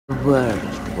The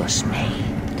world was made.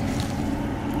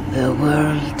 The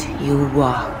world you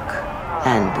walk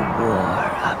and war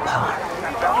upon.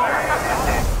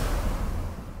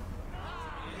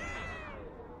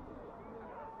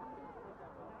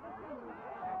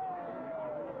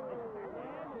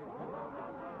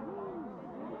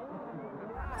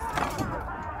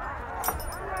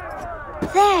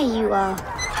 There you are.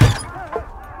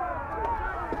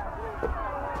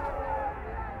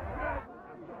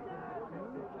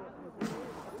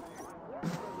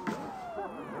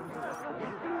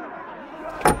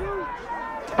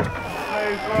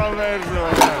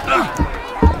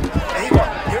 Ava,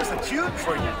 here's a tune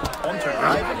for you. On to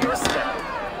arrive at your step.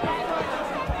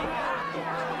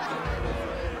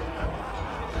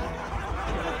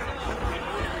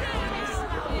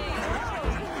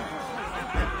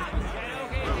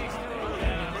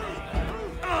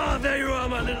 Oh, there you are,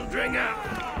 my little dringer.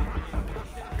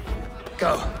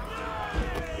 Go.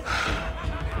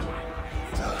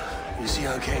 So, you see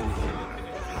our king?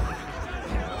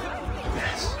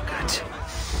 Yes, good.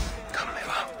 Come,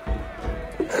 Eva.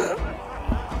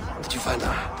 Did you find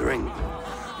the ring?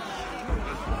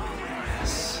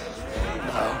 Yes.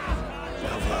 Now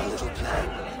for our little plan.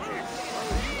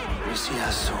 You see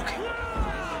us talking.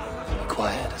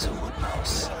 Quiet as a wood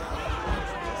mouse.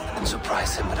 And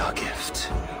surprise him with our gift.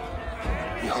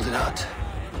 You hold it out,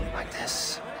 like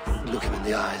this. You look him in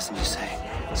the eyes and you say,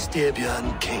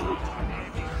 Styrbjörn King.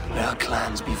 May our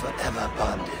clans be forever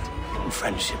bonded in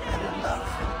friendship and in love.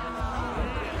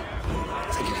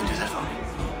 Think you can do that for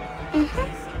me?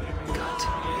 Mm-hmm. Good.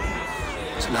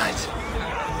 Tonight,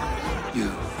 you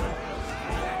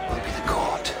will be the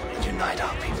cord that unite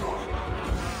our people.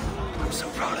 I'm so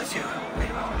proud of you,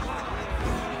 Eva.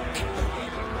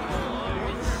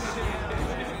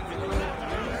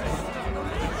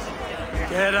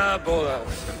 Get up, Olaf.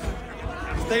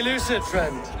 Stay lucid,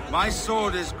 friend. My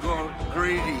sword is grown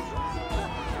greedy.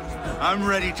 I'm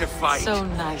ready to fight. So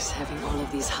nice having all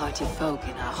of these hearty folk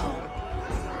in our home.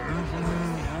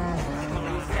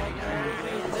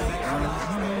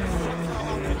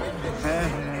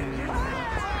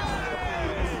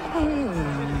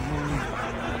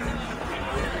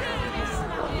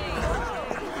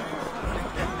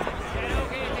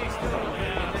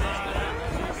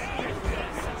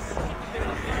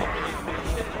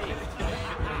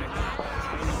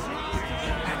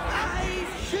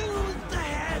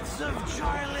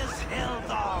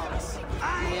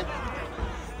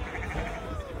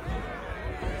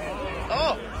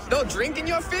 Oh, no drink in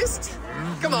your fist?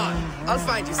 Come on, I'll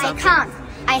find you I something. can't.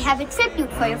 I have a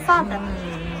tribute for your father.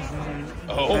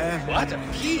 Oh, what a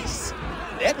piece.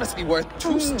 That must be worth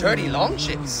 2 sturdy long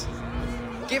ships.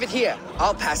 Give it here,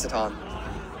 I'll pass it on.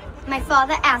 My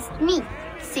father asked me,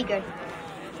 Sigurd.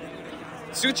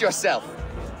 Suit yourself.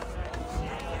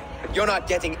 But you're not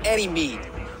getting any mead.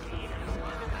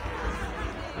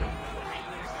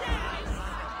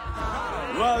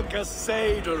 Like a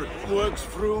satyr works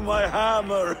through my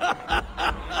hammer.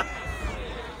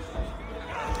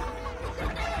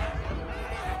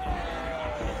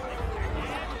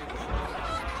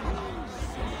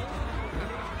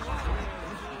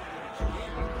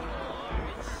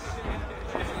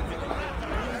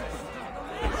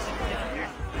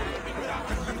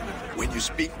 When you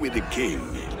speak with the king,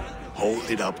 hold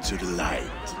it up to the light.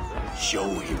 Show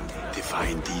him the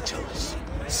fine details.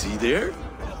 See there?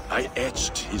 I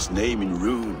etched his name in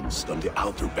runes on the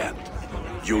outer band.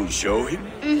 You'll show him?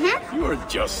 Mm-hmm. You're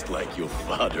just like your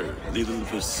father, little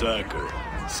berserker.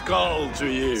 Skull to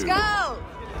you. Skull!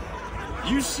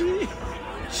 You see?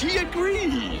 She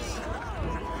agrees.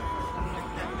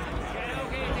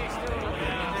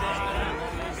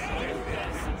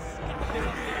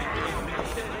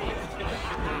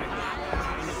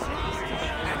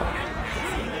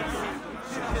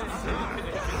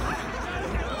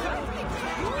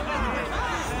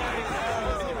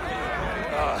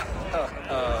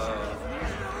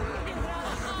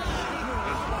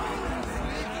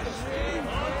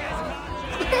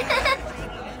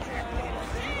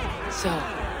 So,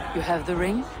 you have the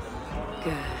ring?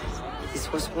 Good.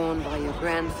 This was worn by your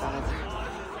grandfather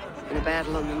in a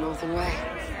battle on the Northern Way.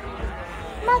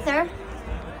 Mother,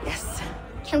 Yes,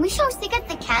 can we show Sigurd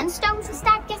the can stones we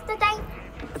stacked yesterday?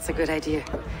 that's a good idea.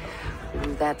 We'll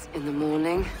do that in the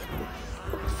morning.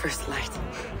 First light.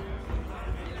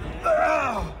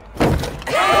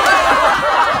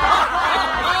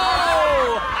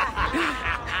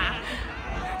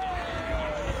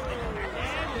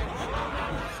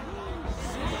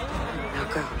 Now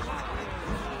go.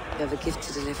 You have a gift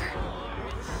to deliver.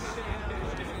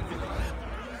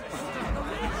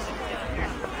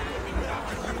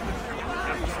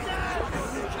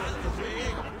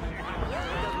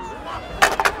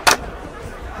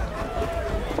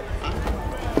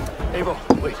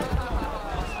 Wait.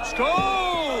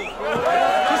 Skål!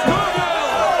 To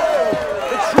Sturgill!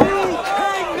 The true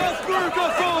king of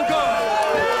Burgerfolga!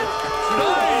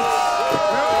 Tonight,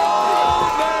 we all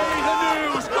made the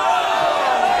news!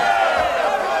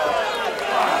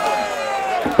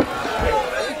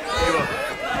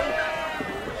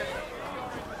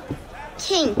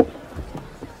 King,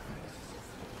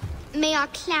 may our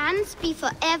clans be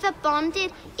forever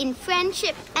bonded in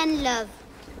friendship and love.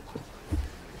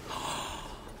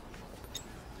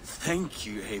 Thank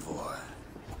you, Eivor.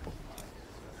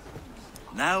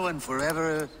 Now and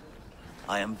forever,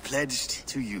 I am pledged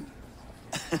to you.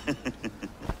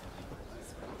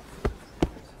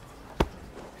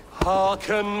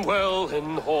 Hearken well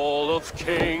in Hall of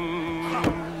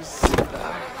Kings.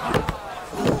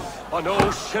 On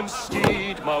ocean's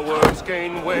steed, my words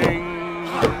gain wings.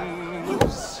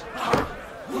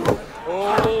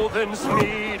 Odin's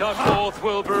mead I forth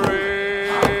will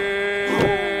bring.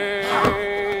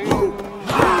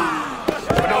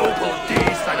 For noble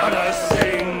deeds that others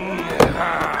sing.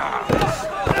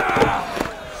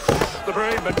 The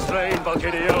brave men slain,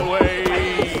 Valkyria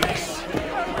wakes.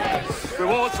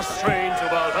 Rewards for strain to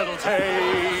Valhalla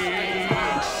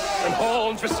takes. And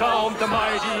horns resound the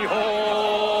mighty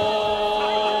horn.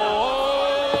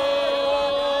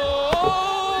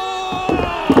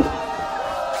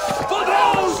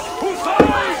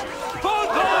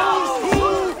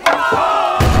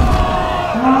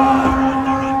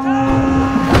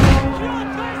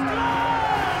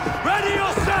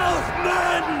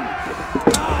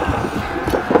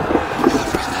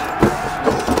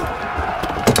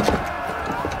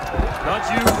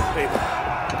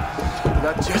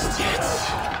 Not just yet.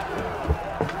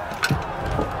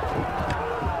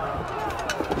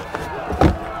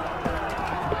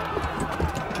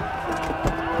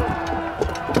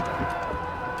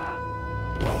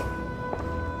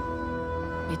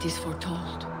 It is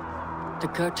foretold. The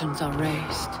curtains are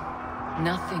raised.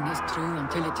 Nothing is true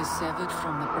until it is severed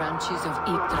from the branches of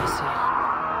Yggdrasil.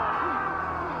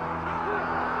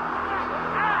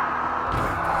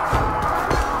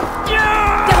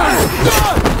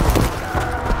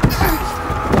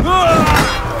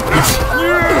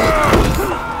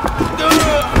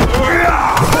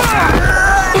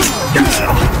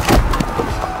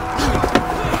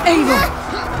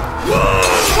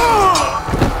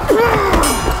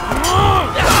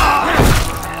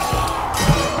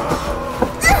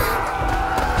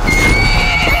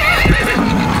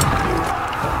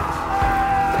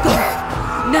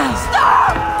 Now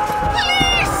stop!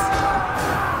 Please!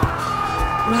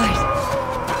 Right.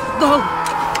 Go!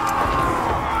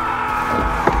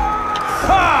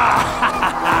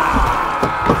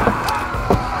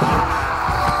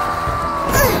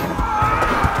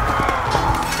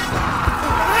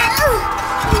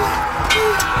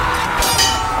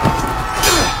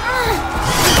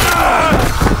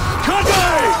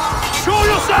 Show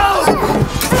yourself!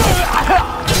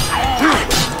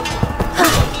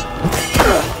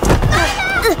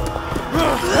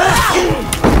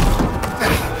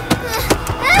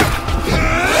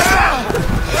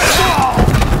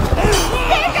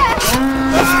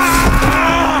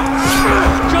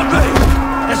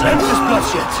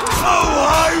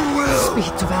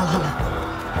 Speed to Valhalla.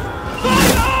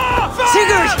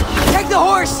 Sigurd! Take the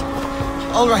horse!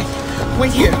 All right,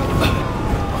 wait here.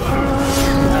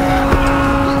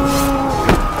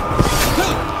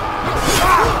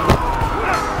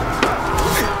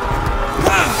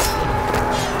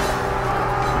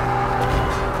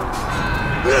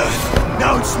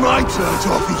 Now it's my turn to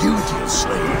offer you, dear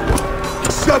slave.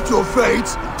 Accept your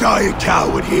fate, die a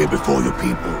coward here before your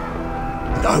people,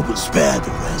 and I will spare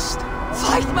the rest.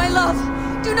 Fight, my love!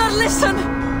 Do not listen!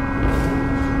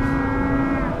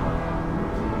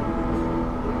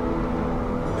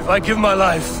 If I give my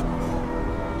life,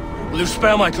 will you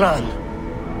spare my clan?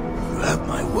 You have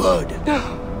my word. No.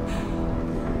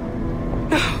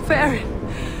 No, Aaron.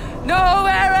 No,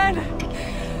 Aaron!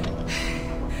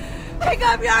 Pick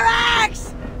up your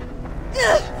axe!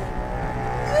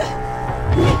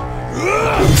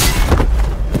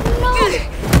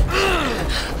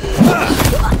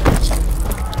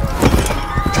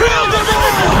 Kill them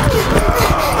all!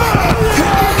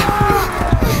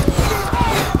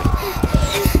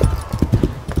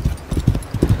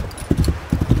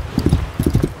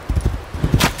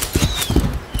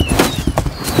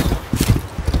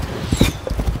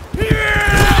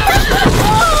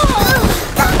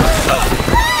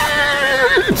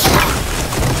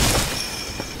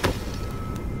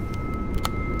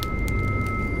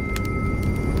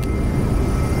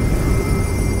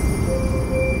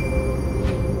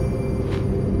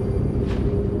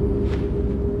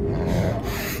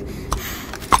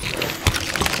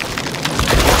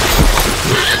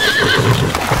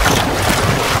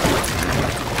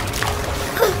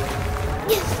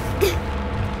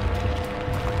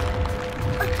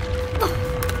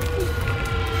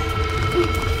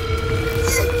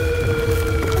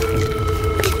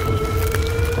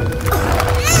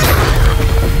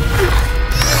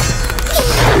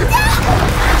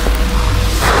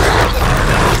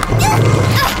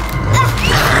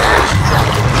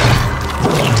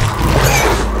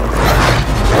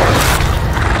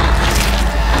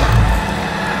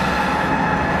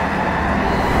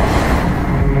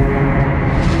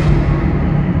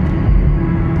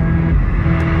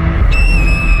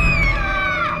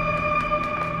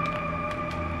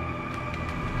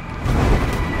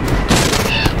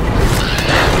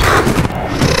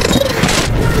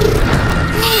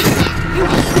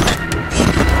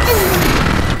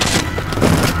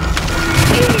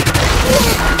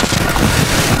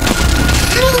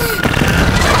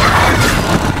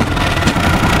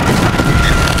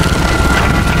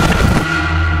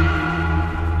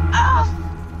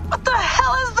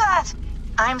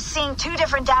 Two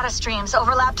different data streams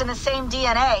overlapped in the same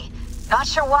DNA. Not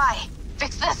sure why.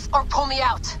 Fix this or pull me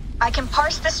out. I can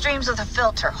parse the streams with a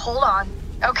filter. Hold on.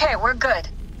 Okay, we're good.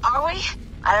 Are we?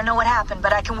 I don't know what happened,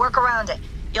 but I can work around it.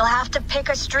 You'll have to pick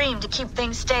a stream to keep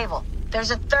things stable. There's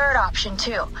a third option,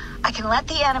 too. I can let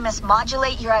the Animus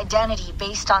modulate your identity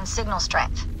based on signal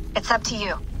strength. It's up to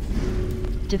you.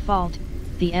 Default,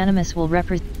 the Animus will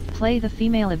play the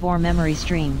female Ivor memory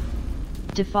stream.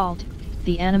 Default,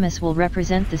 the Animus will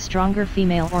represent the stronger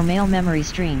female or male memory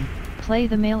stream. Play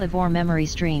the male Ivor memory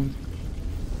stream.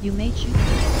 You may choose.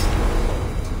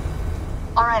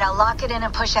 Alright, I'll lock it in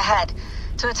and push ahead,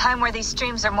 to a time where these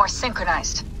streams are more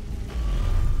synchronized.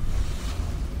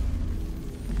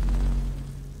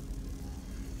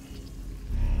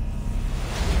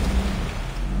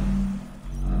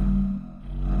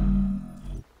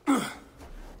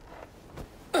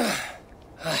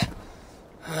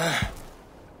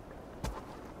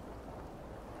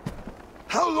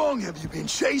 How long have you been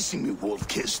chasing me,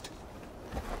 Wolf-Kissed?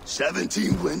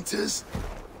 17 winters?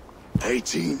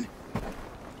 18?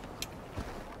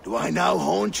 Do I now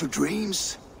haunt your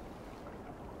dreams?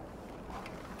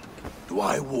 Do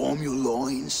I warm your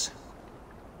loins?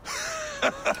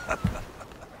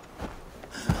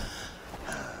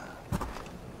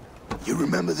 You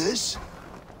remember this?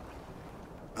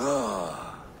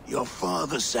 Ah, your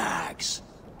father's axe.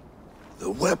 The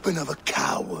weapon of a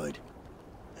coward.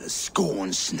 A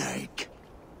scorn snake.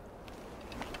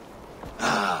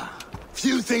 Ah,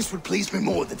 few things would please me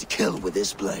more than to kill with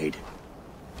this blade.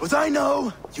 But I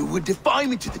know you would defy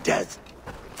me to the death,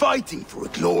 fighting for a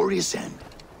glorious end.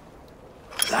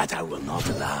 That I will not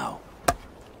allow.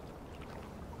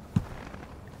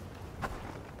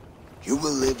 You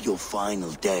will live your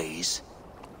final days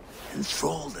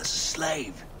enthralled as a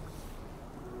slave,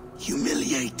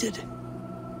 humiliated.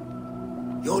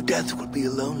 Your death will be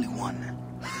a lonely one.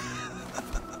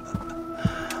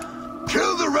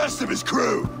 Kill the rest of his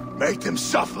crew! Make them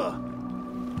suffer!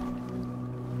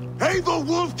 Abel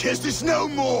Wolf-Kissed is no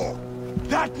more!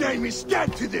 That name is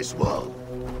dead to this world!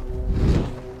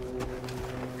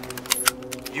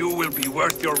 You will be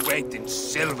worth your weight in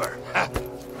silver.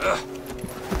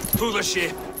 To the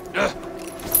ship!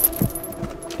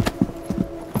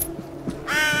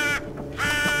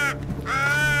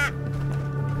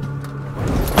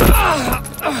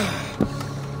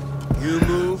 You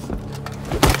move,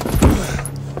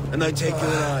 and I take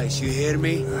your eyes, you hear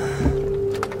me?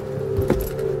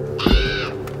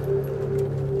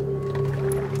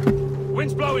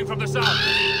 Wind's blowing from the south.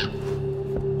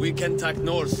 We can tack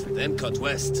north, then cut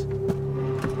west.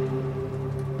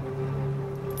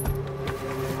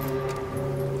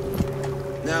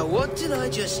 Now what did I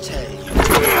just tell you?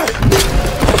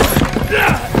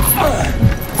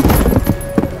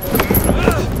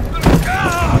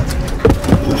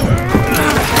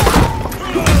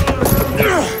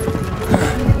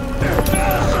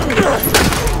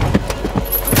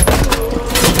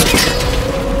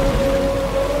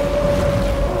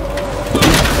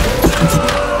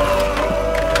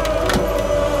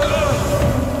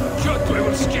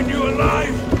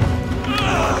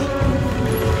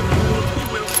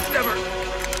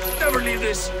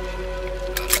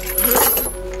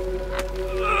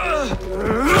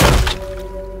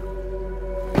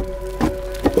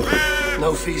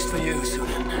 No feast for you,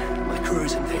 Sunan. My crew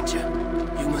is in danger.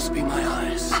 You must be my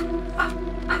eyes.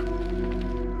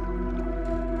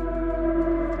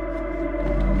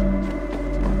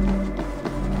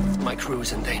 My crew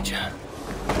is in danger.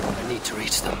 I need to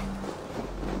reach them.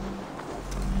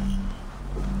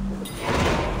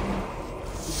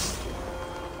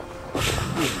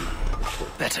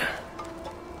 Better.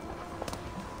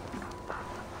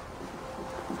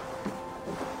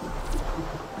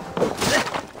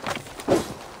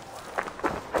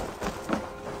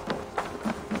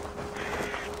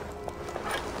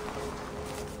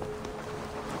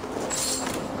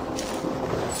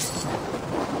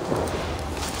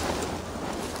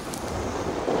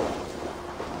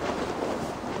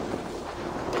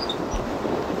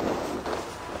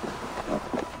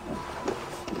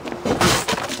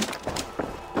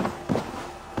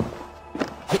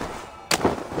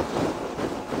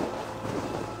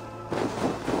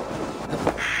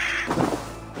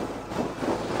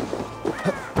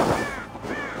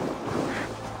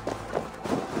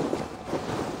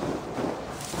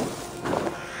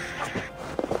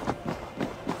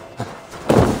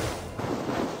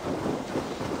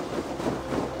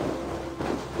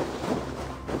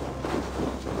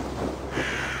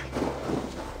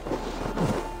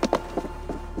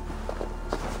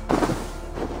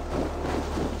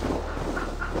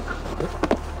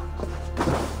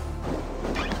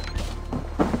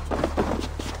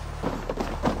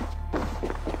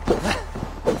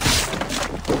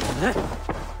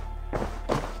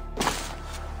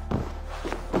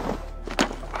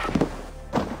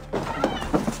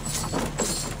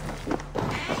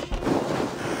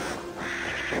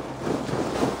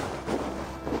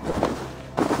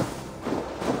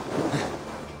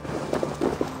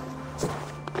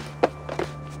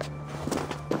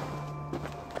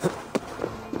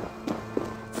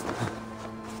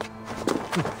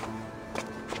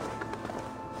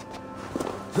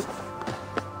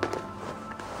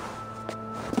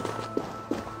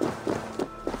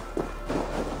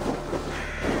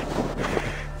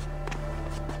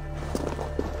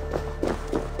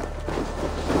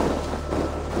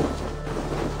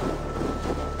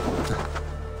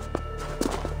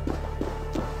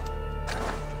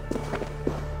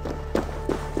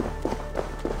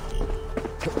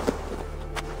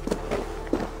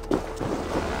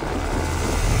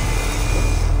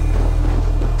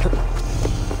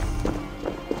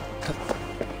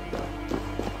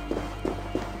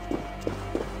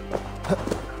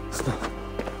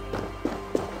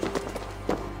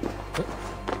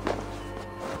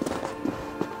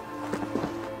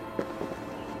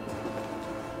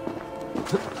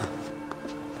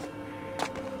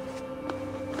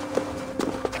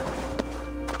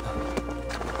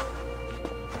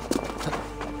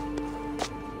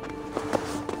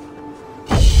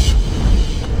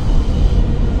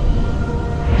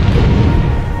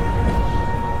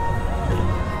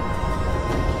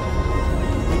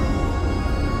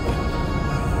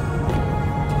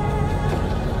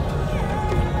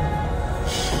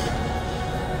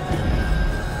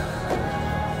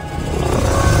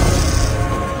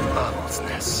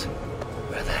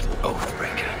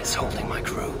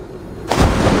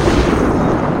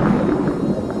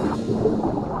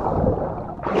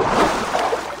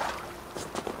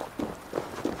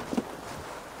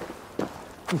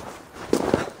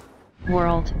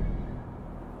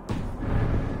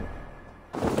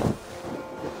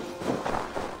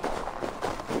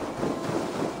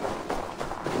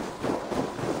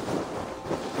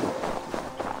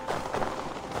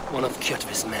 one of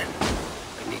Kjotve's men.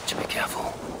 I need to be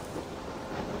careful.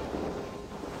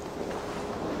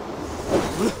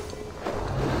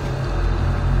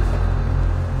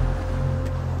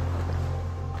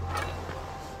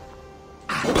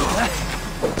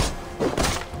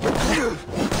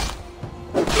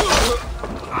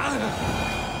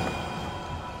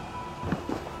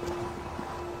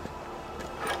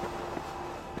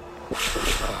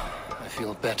 I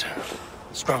feel better,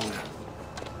 stronger.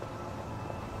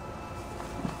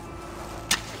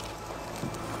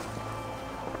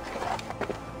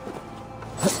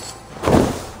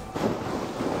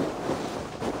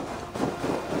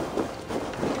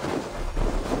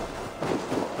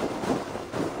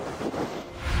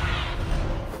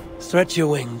 Stretch your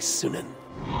wings, Sunan.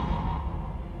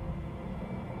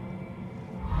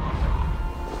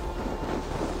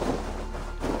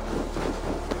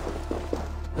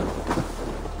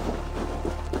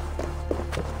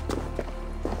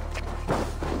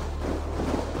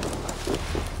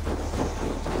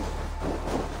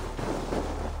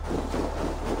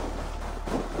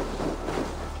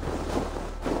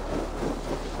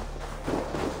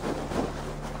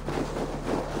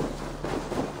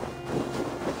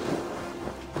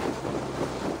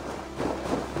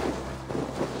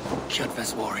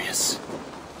 Kjotve's warriors.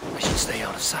 I should stay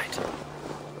out of sight.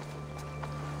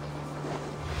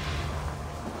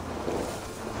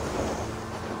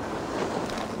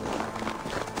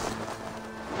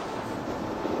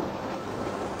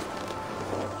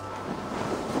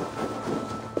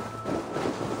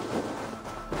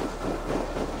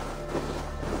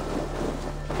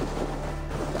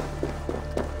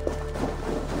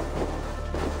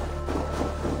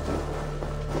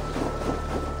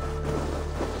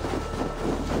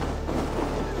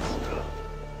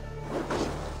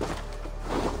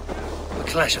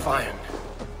 Clash of iron.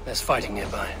 There's fighting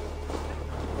nearby.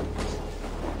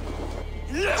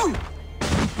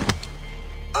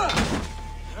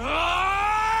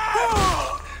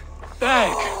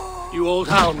 Bag! You old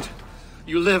hound.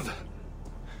 You live.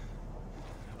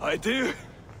 I do.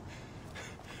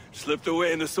 Slipped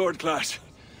away in the sword clash.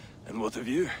 And what of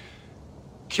you?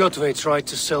 Kjotve tried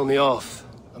to sell me off.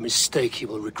 A mistake he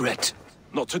will regret.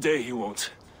 Not today, he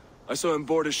won't. I saw him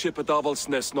board a ship at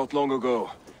Avaldsnes not long ago.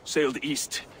 Sailed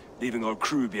east, leaving our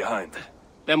crew behind.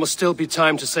 There must still be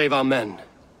time to save our men.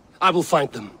 I will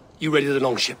find them. You ready the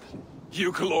longship?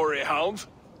 You glory hound?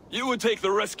 You would take the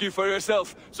rescue for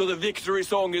yourself, so the victory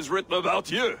song is written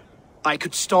about you. I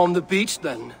could storm the beach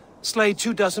then. Slay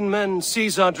 24 men,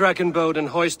 seize our dragon boat and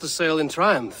hoist the sail in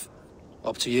triumph.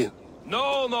 Up to you.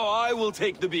 No, I will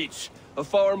take the beach. A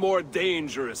far more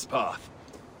dangerous path.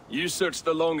 You search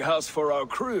the longhouse for our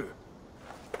crew.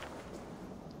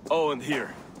 Oh, and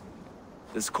here.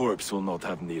 This corpse will not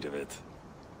have need of it.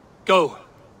 Go.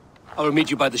 I will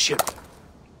meet you by the ship.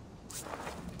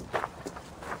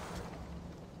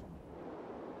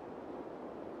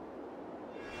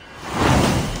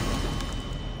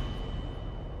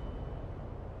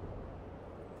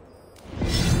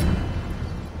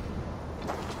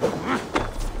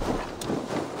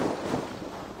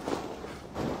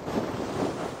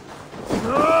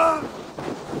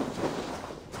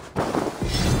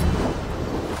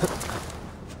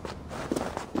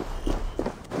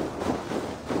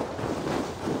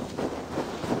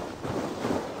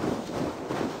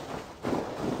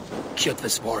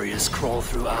 Kjotve's warriors crawl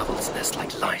through Avaldsnes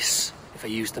like lice. If I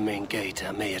use the main gate,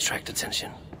 I may attract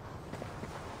attention.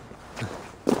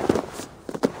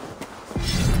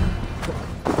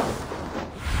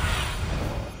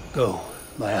 Go,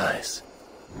 my eyes.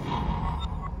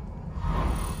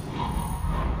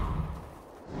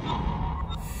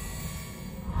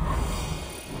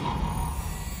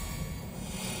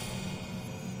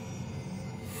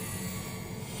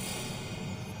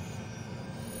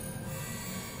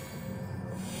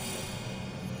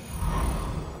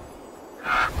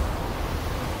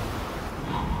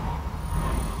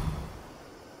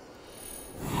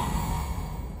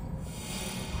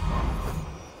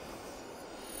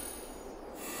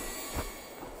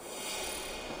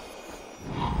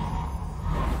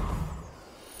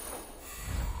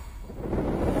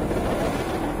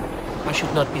 I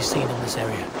should not be seen in this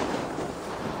area.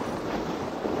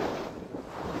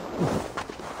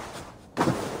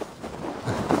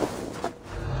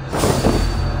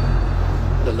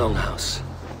 The longhouse.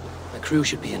 The crew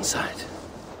should be inside.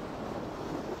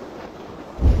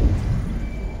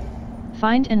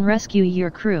 Find and rescue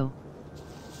your crew.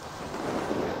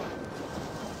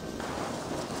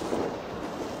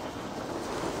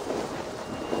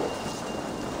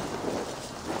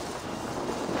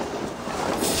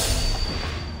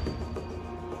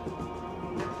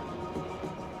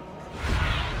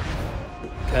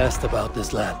 Cast about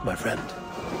this land, my friend.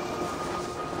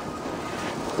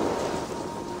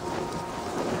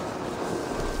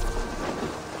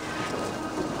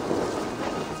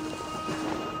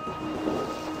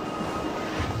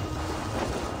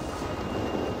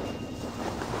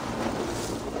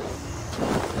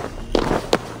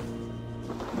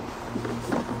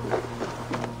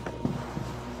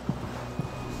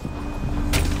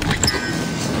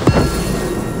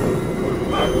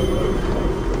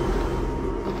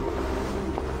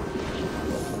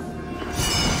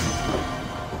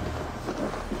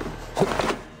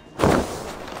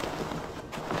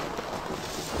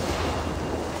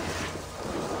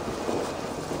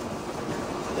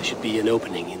 There should be an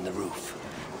opening in the roof.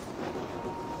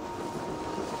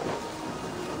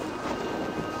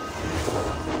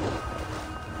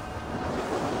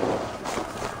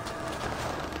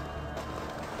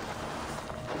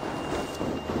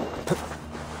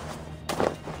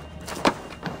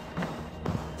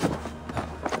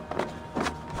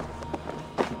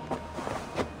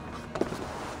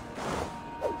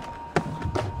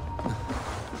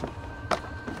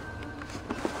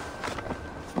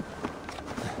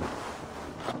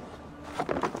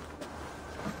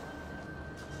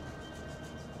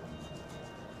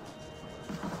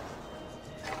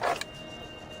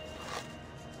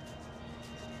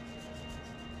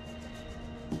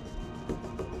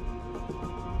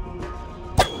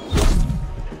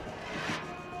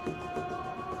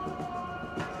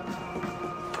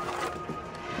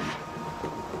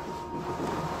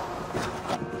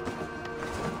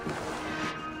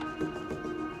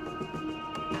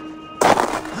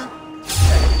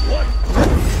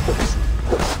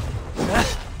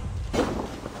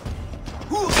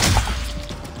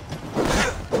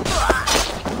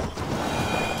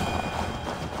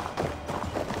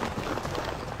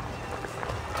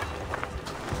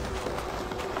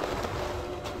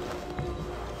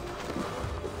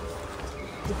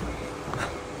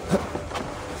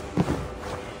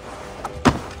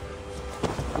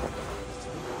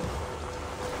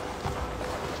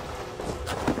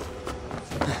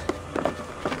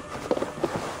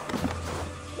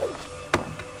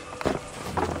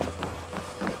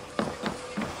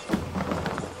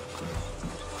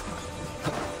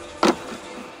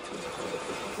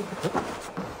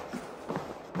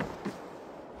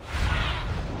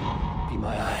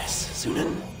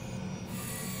 Sunan.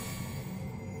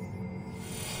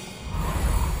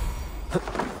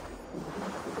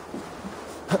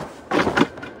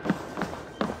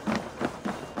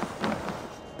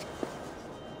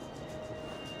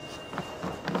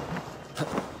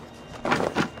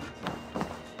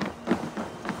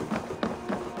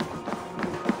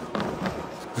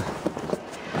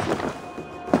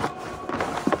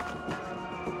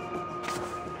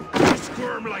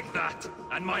 Squirm like that,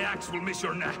 and my axe will miss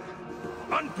your neck.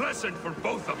 Unpleasant for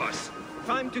both of us.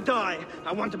 Time to die.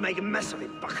 I want to make a mess of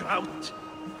it, Buckraut.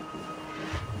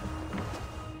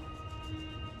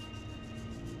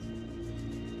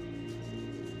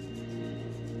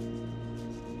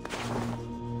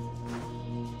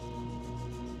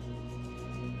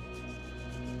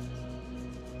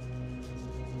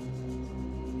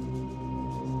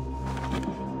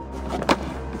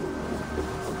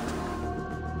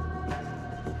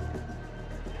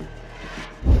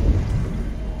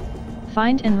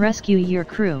 Find and rescue your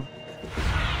crew.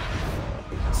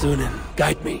 Sunan,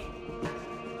 guide me.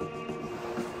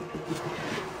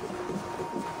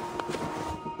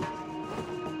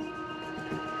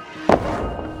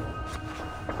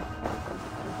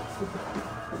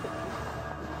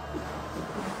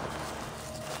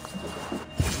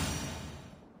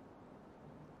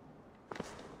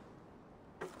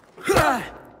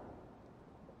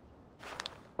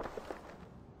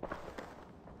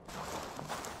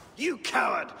 You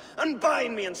coward!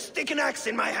 Unbind me and stick an axe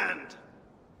in my hand!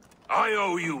 I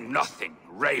owe you nothing,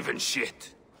 raven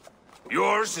shit.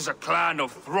 Yours is a clan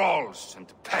of thralls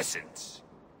and peasants.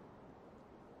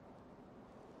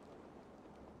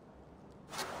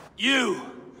 You!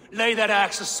 Lay that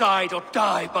axe aside or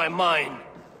die by mine.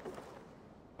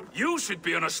 You should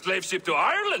be on a slave ship to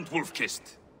Ireland,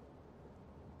 Wolf-Kissed.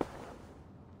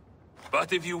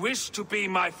 But if you wish to be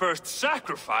my first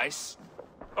sacrifice,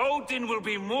 Odin will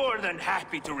be more than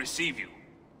happy to receive you.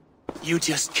 You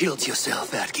just killed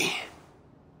yourself, Adki.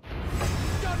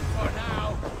 Done for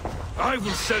now. I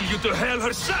will send you to hell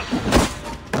herself!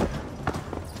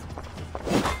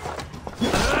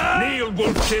 Kneel,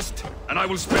 Wolf-Kissed, and I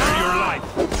will spare your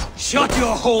life. Shut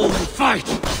your hole and fight!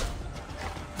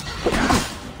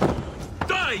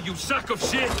 Die, you sack of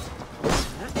shit!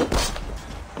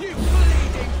 You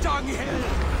bleeding dunghill!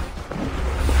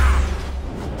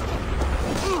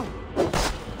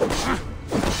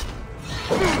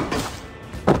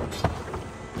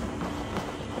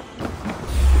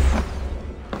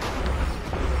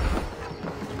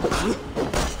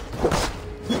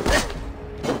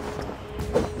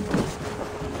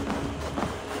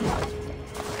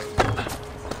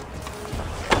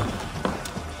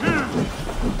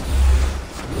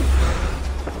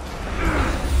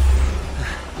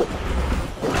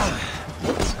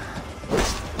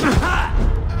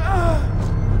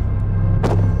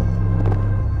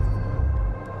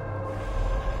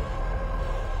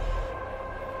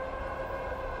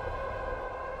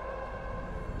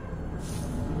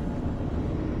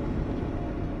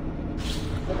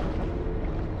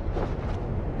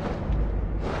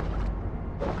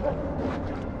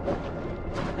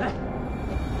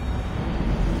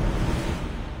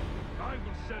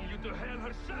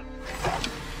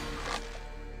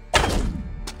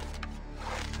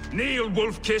 Kneel,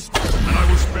 wolf-kissed, and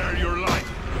I will spare your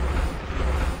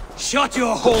life. Shut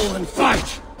your hole and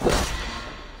fight!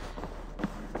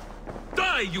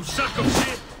 Die, you sack of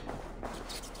shit!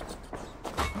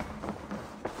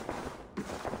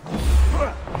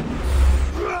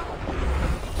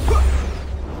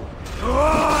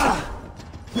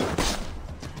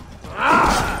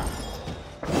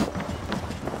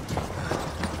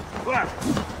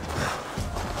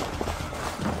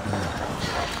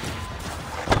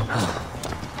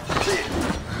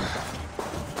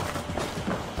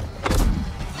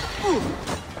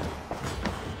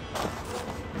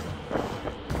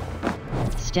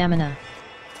 Stamina.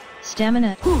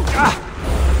 Stamina.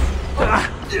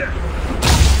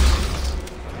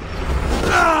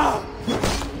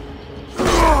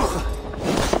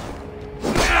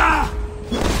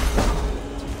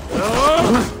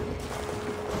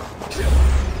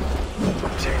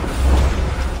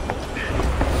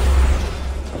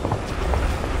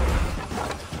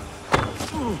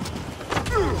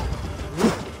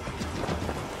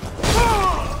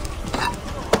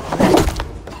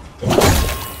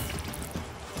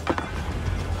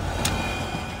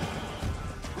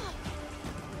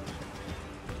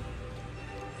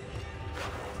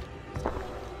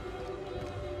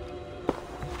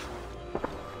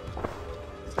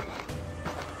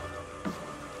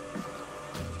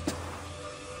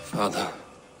 Father,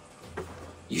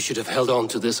 you should have held on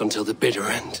to this until the bitter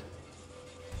end.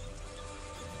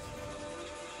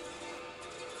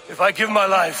 If I give my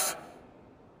life,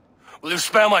 will you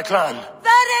spare my clan?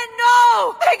 Then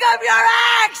no! Pick up your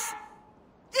axe!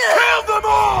 Kill them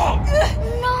all!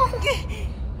 No!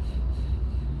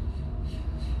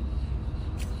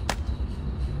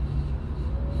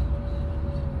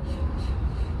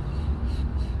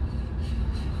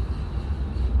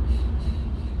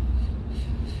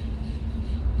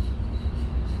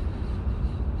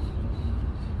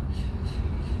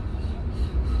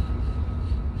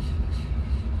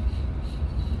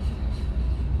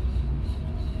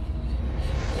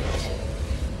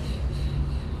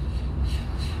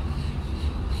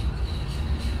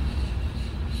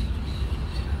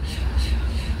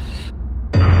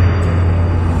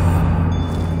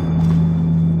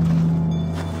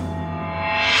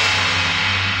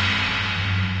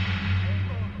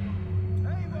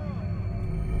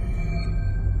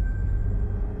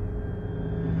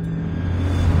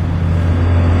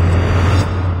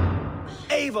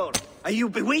 Are you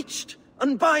bewitched?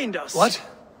 Unbind us! What?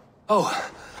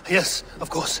 Oh, yes, of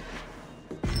course.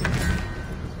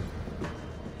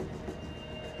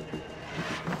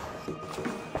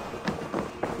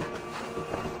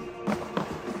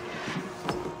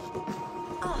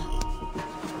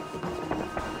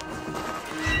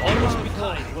 Always be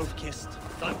kind, wolf-kissed.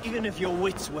 Even if your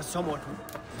wits were somewhat...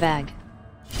 Bag.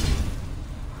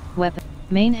 Weapon.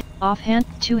 Main, offhand,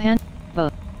 two-hand,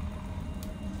 both.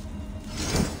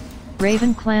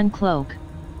 Raven Clan Cloak.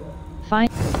 Fine.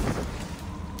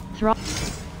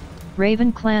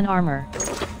 Raven Clan Armor.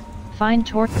 Fine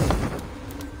Torch.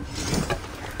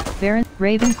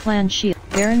 Raven Clan Shield.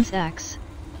 Baron's Axe.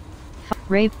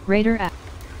 Raider Axe.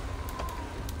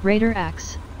 Raider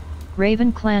Axe.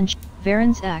 Raven Clan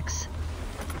Baron's Axe.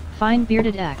 Fine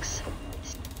Bearded Axe.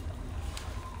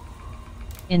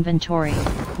 Inventory.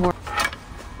 War.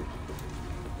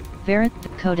 Varant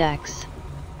Codex.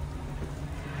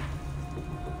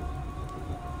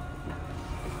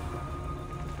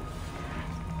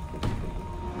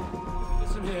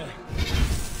 Listen here.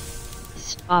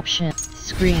 Option.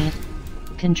 Screen.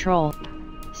 Control.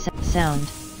 Sound.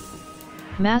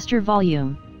 Master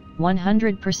volume.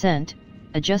 100%.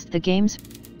 Adjust the game's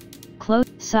close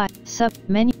side sub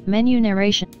menu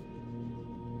narration.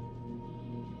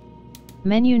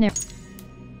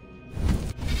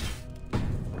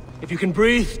 If you can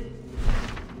breathe...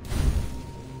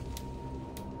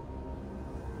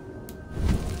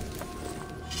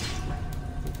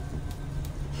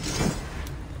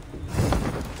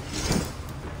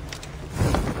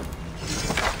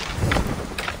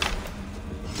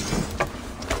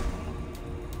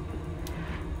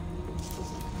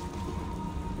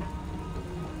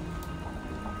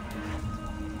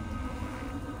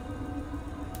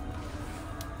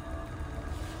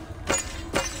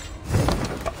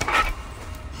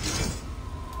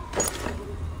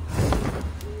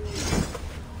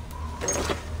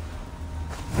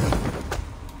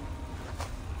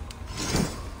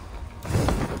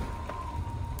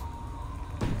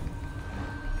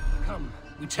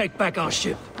 We take back our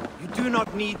ship. You do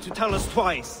not need to tell us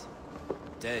twice.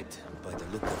 Dead, by the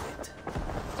look of it.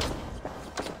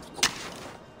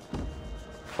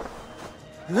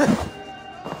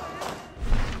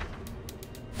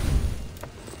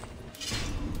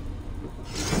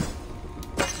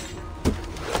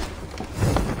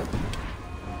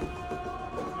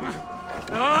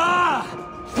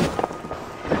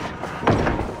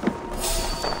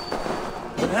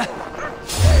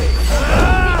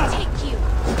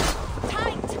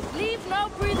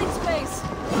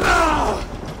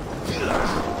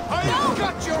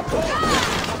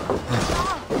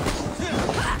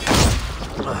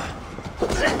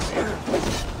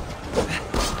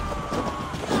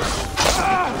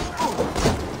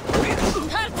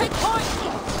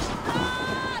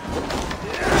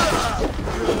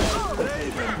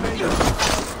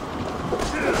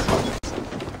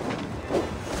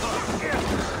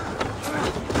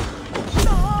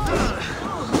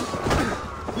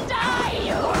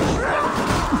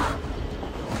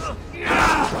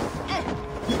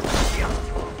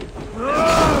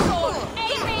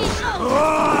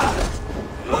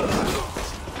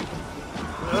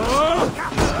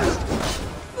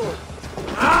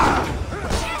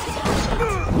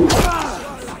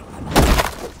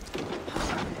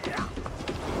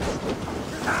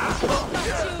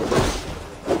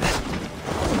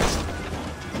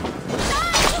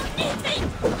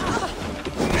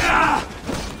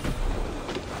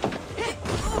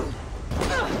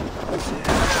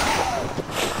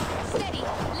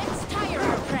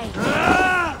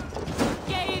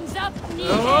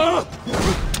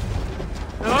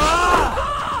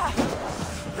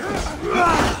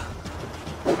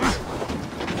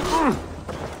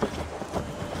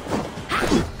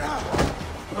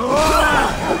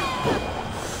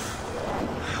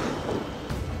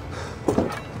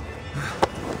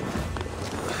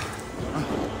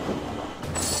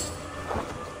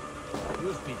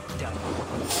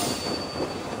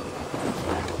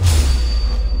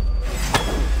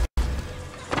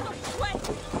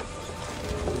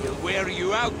 Wear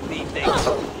you out, meaty.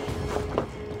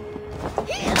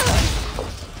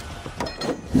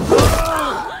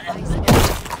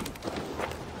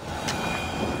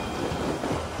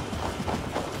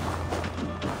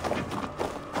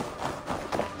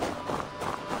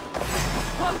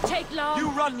 Won't take long. You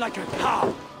run like a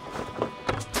cow.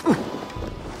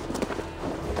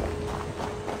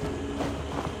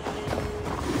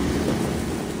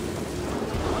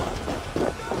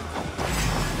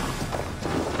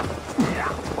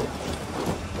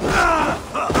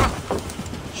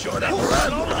 Short up,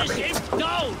 run, Robbie.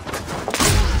 Go!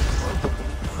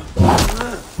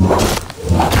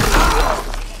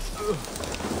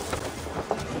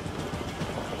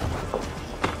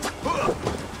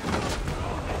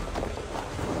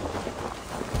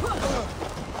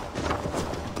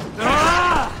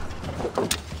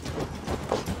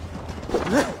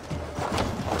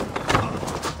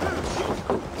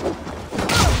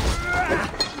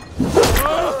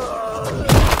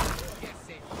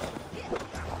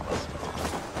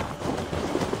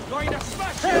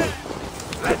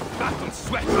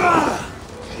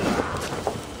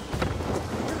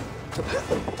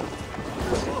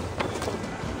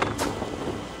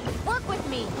 Work with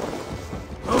me.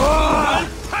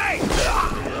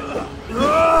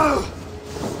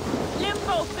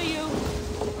 Limbo for you.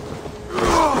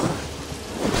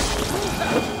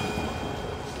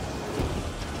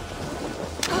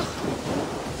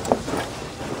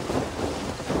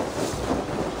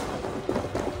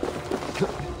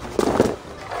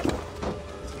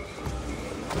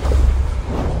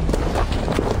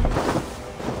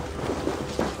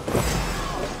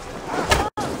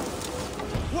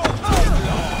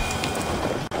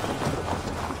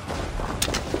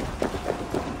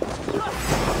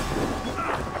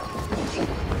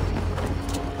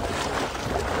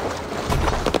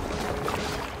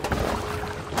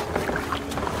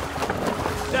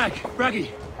 Dag, Braggy,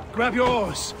 grab your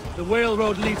oars. The whale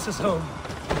road leads us home.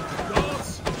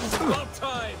 Gods, it's about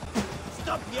time!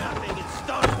 Stop yapping and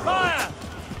start Fire!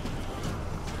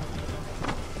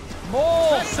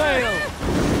 More sail!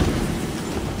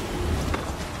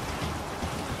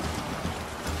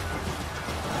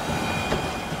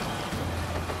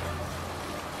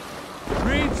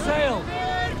 Reef sail!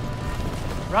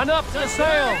 Run up to the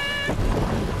sail!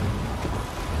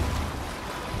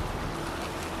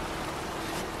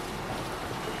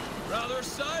 Rather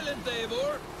silent,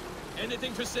 Eivor.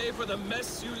 Anything to say for the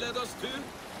mess you led us to?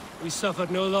 We suffered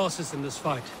no losses in this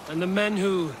fight, and the men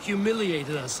who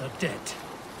humiliated us are dead.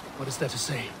 What is there to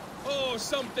say? Oh,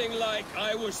 something like,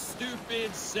 I was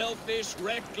stupid, selfish,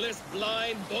 reckless,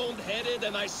 blind, bone-headed,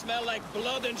 and I smell like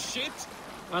blood and shit?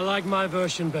 I like my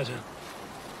version better.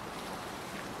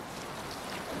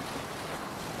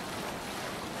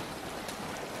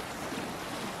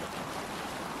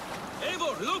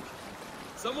 Eivor, look!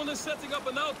 Someone is setting up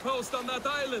an outpost on that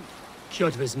island.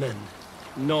 Kjotve's men,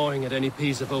 gnawing at any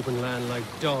piece of open land like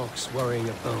dogs worrying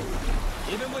a bone.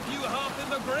 Even with you half in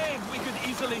the grave, we could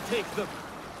easily take them.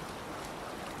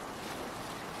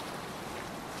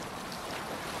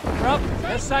 Up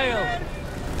the sail!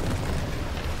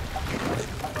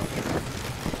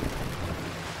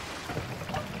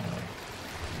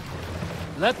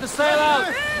 Let the sail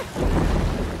out!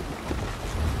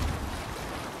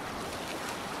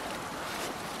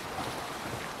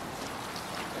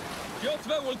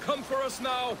 Kjotve will come for us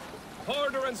now,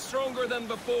 harder and stronger than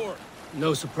before.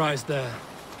 No surprise there.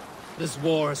 This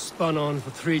war has spun on for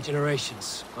 3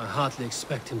 generations. I hardly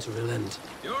expect him to relent.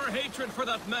 Your hatred for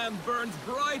that man burns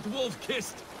bright,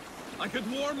 wolf-kissed. I could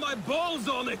warm my balls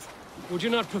on it. Would you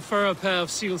not prefer a pair of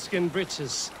sealskin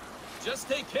breeches? Just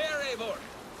take care, Eivor.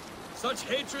 Such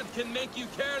hatred can make you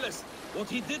careless. What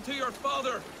he did to your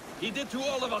father, he did to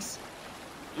all of us.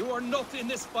 You are not in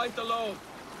this fight alone.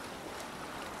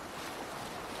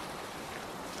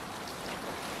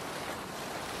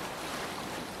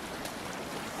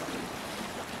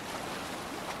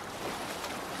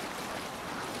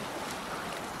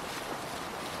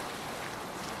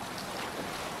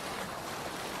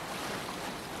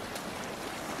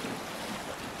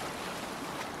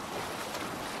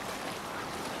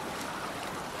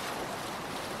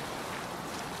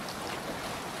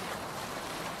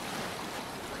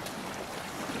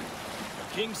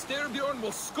 King Styrbjorn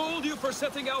will scold you for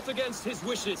setting out against his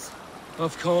wishes.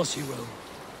 Of course he will.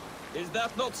 Is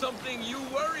that not something you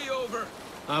worry over?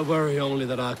 I worry only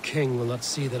that our king will not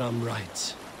see that I'm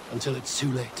right, until it's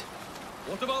too late.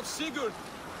 What about Sigurd?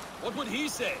 What would he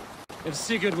say? If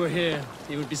Sigurd were here,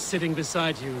 he would be sitting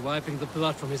beside you, wiping the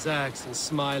blood from his axe and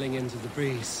smiling into the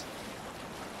breeze.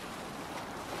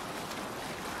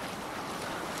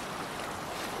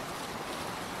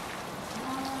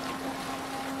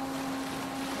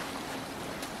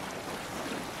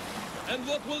 And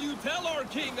what will you tell our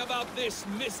king about this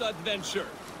misadventure?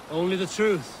 Only the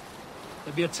truth.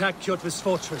 That we attacked Kjotve's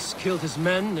fortress, killed his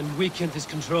men, and weakened his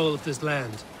control of this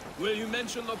land. Will you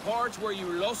mention the part where you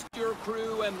lost your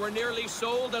crew and were nearly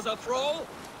sold as a thrall?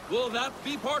 Will that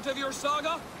be part of your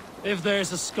saga? If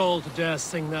there's a Skald who dares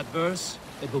sing that verse,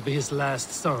 it will be his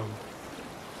last song.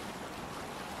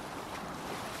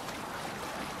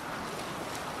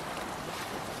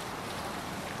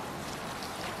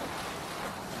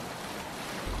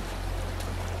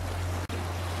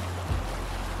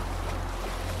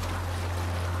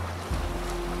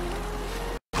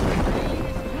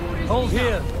 Hold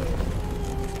here.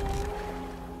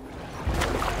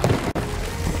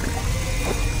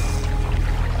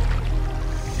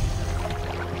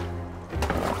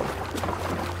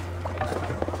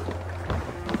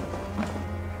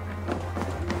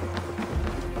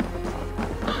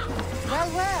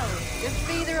 Well, the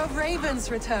feeder of ravens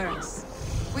returns.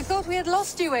 We thought we had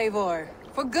lost you, Eivor.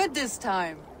 For good this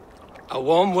time. A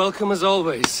warm welcome as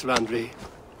always, Randvi.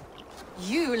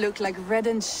 You look like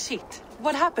reddened shit.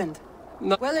 What happened?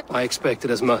 No, well, I expected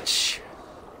as much.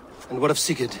 And what of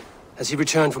Sigurd? Has he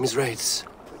returned from his raids?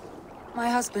 My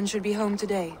husband should be home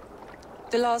today.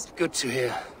 The last... Good to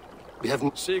hear. We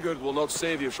haven't... Sigurd will not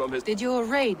save you from his... Did your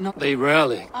raid not... They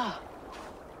rarely. Ah.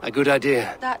 A good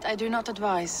idea. That I do not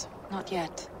advise. Not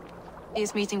yet. He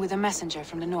is meeting with a messenger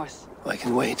from the north. I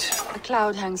can wait. A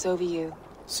cloud hangs over you.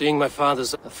 Seeing my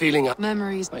father's... a feeling of...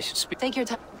 Memories. I should speak... Take your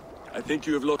time. I think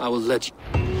you have lost... I will let you...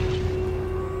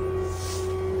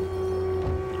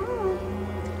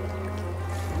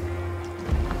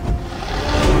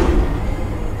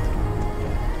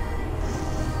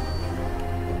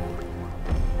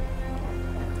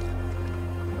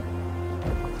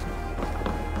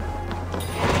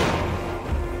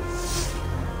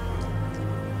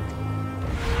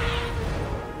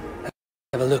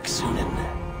 have a look, Sunan.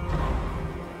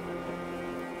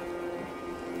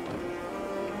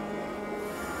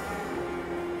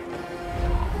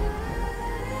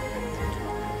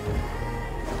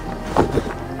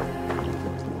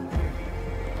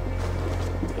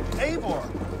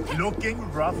 Eivor,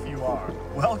 looking rough you are.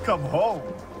 Welcome home.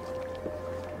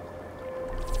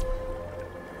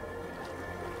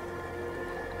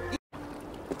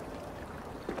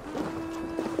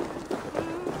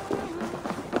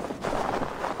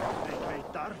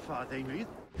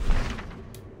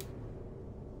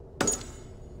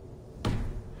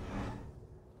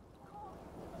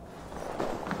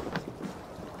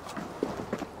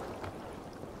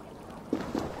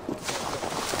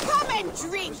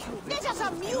 Drink! Let us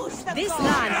amuse the This gods.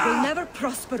 land will never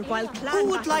prosper while clan Who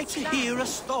would like battles to stand. hear a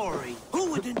story?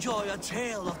 Who would enjoy a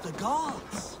tale of the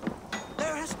gods?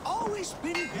 There has always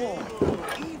been war.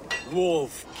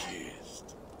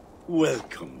 Wolf-kissed.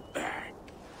 Welcome back.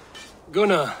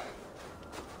 Gunnar,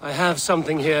 I have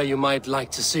something here you might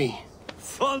like to see.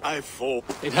 Fun I fought.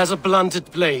 It has a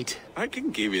blunted blade. I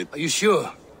can give it. Are you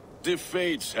sure? The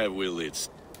fates have willed it.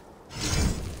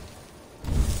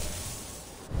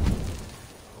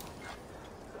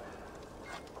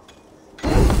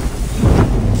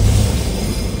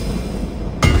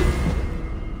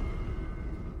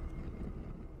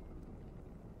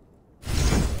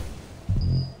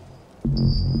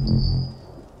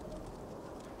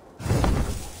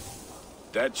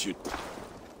 That should...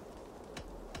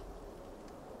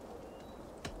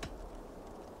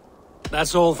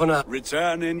 That's all for now.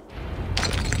 Returning.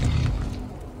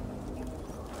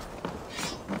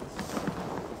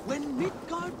 When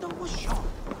Midgard was shot,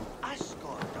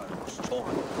 Asgard was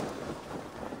torn.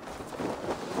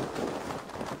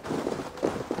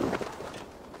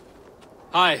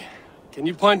 Hi. Can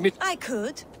you point me... I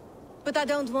could, but I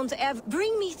don't want to ever...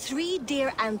 Bring me 3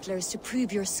 deer antlers to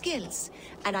prove your skills,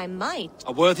 and I might...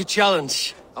 A worthy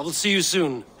challenge. I will see you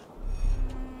soon.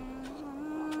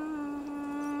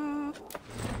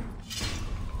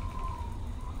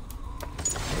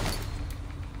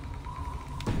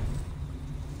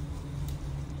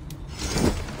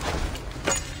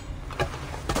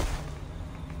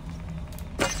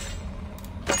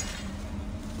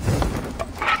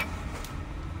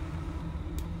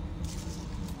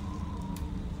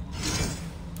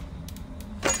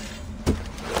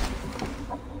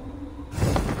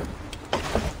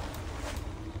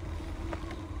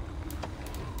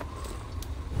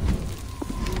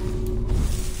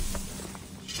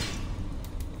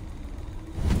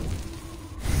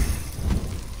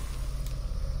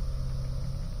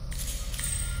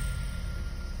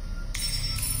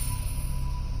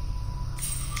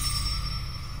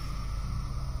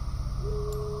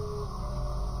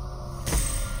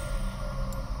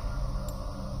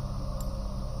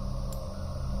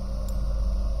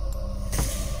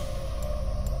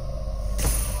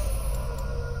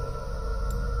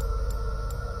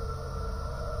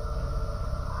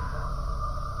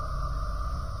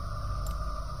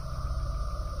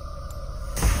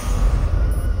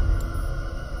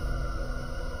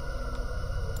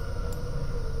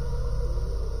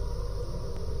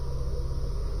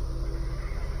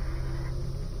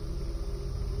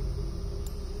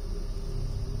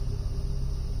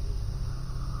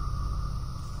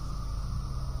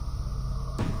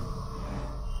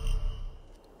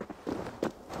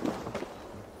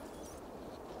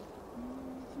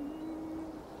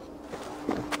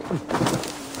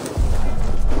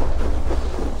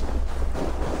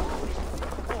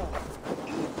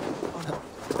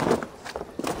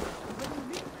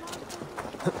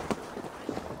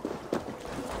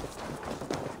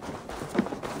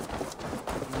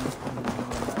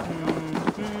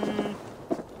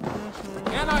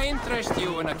 Can I interest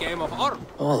you in a game of Orc?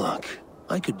 Oh, look.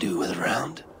 I could do with a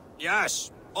round.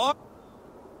 Yes. Oh.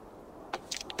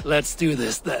 Let's do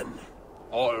this then.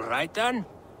 All right then.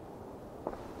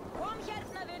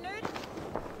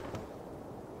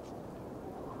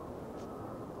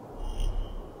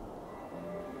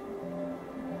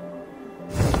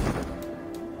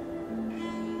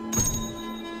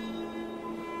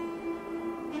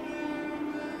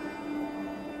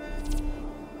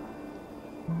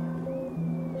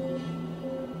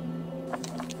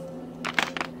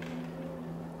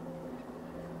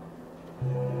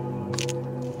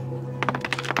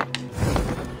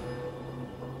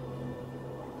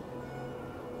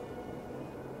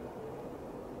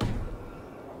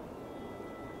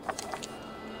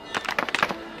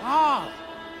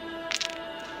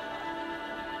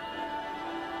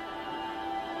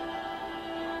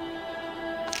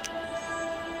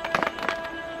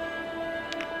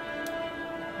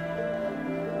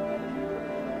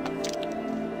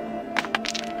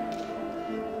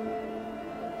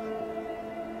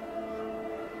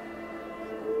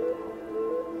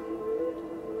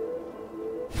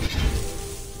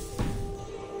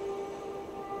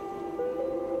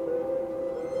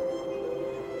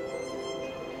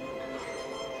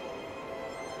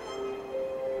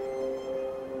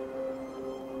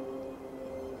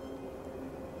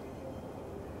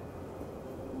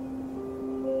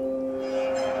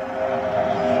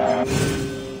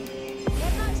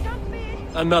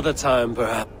 Another time,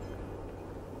 perhaps.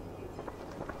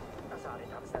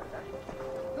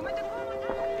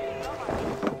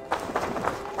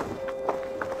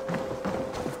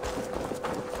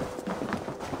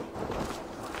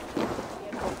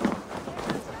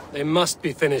 They must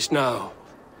be finished now.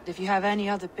 If you have any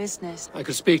other business, I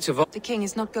could speak to the king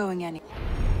is not going any.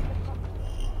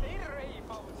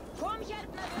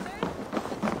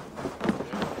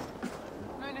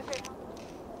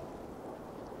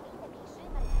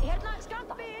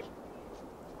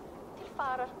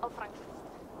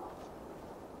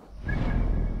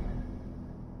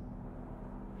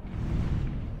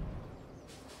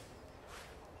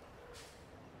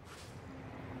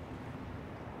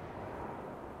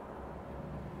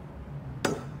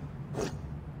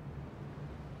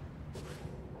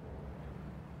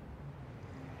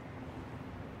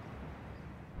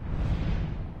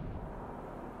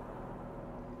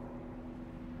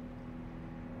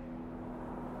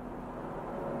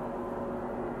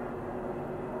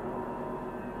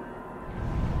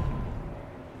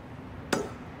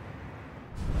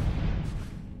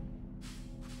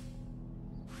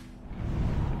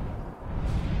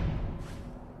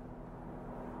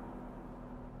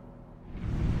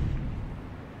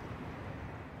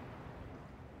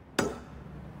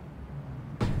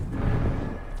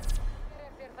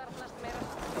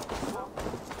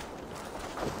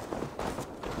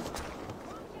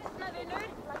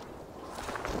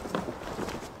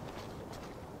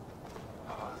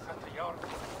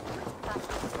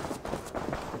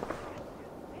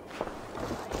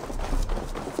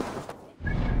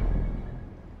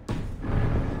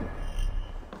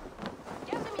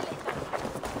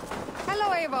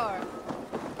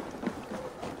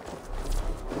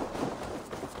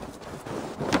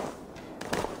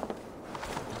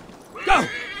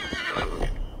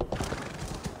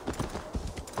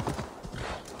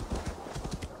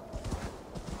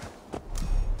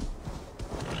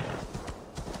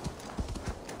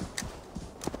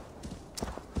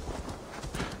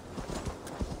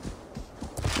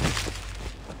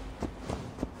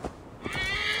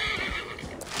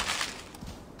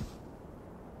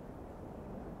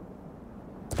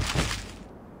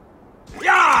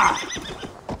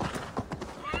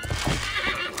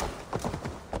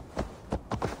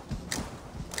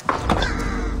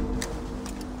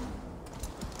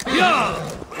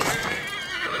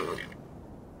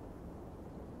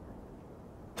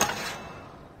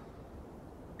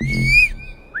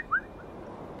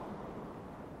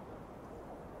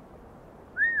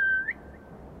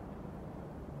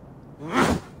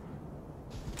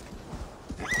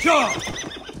 Go!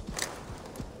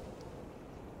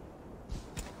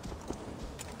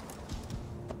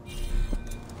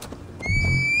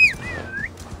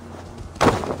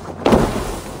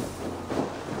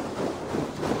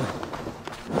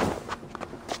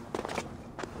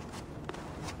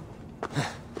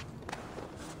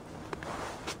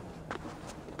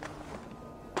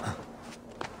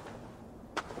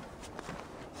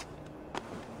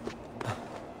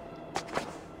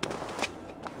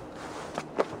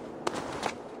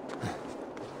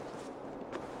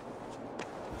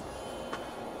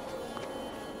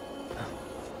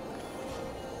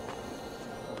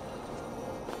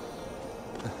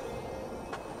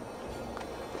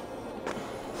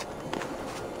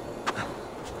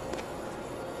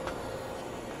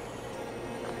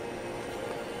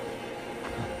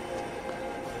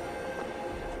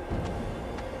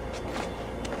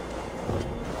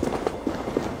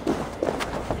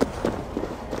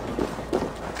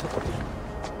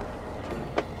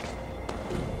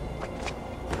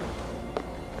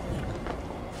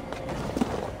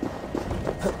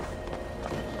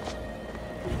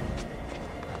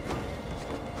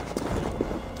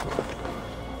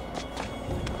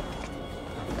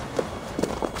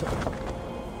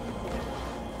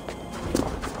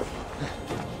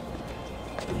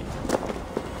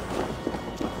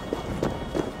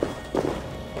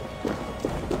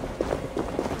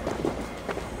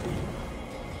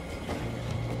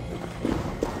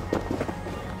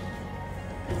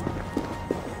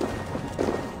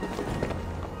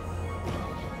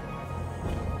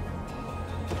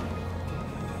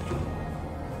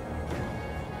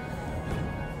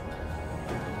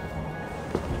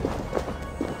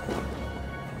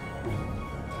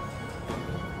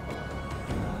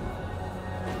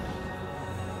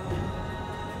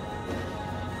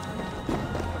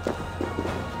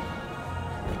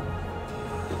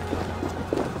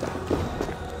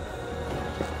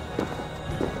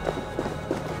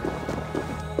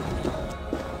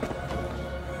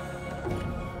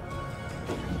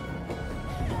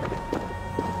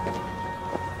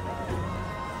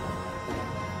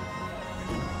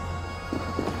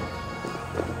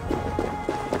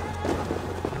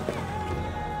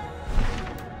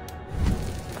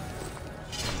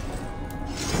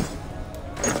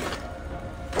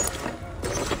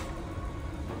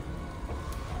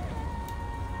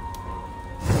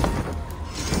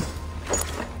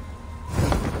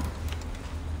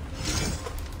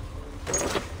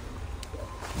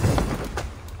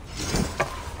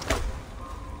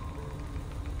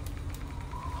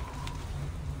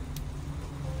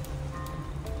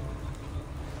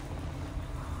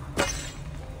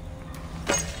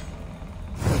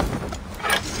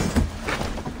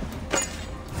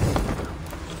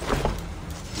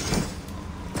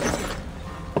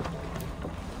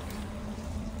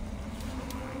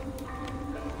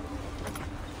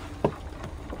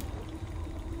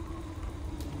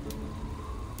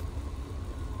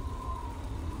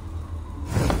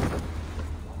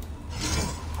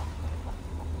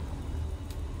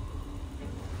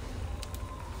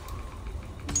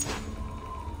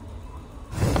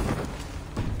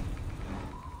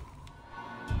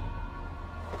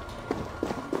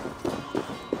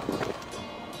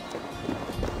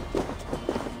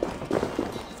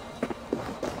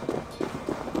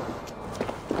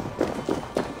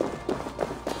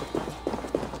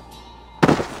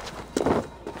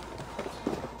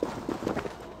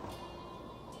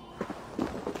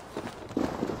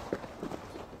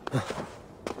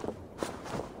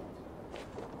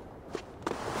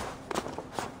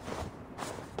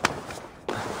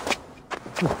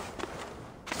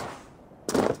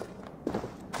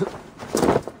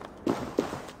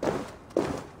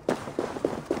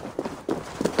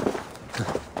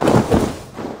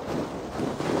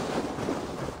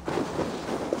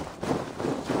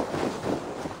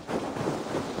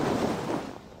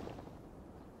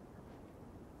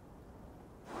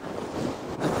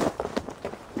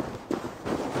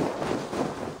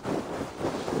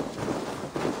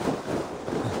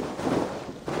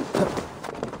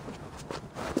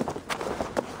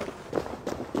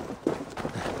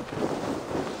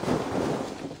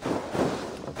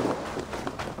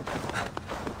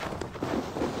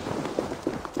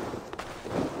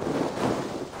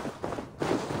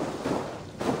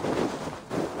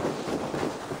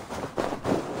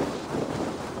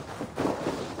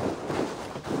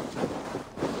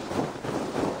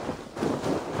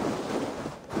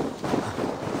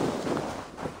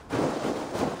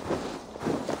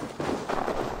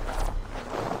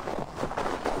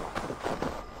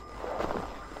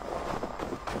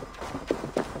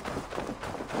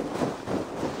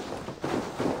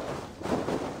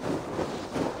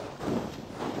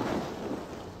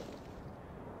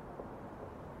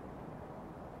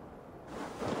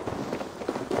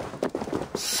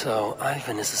 So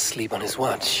Ivan is asleep on his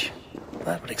watch.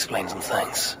 That would explain some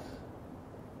things.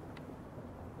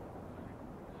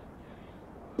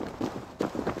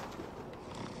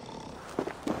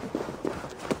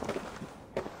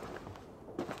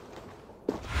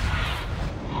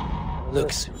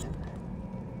 Looks.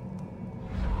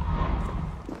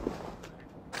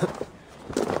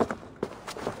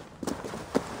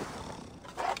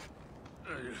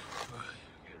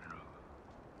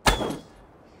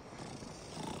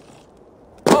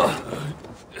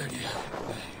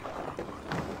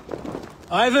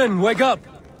 Ivan, wake up!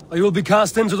 Or you will be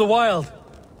cast into the wild.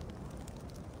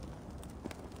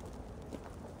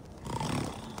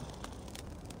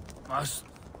 Must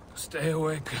stay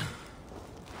awake.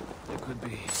 It could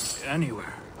be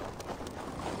anywhere.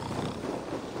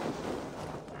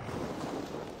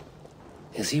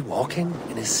 Is he walking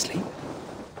in his sleep?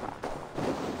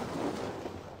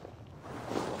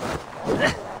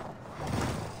 They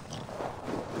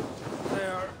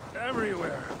are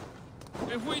everywhere.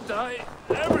 If we die,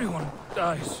 everyone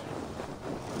dies.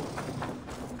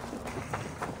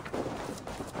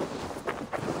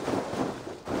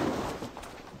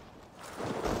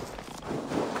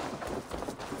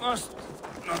 Must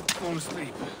not fall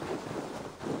asleep.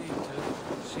 Need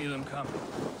to see them come.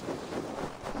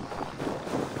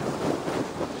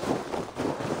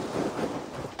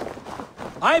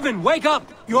 Ivan, wake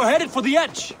up! You're headed for the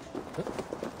edge!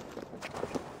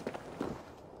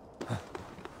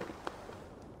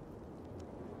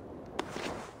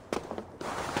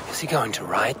 Is he going to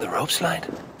ride the rope slide?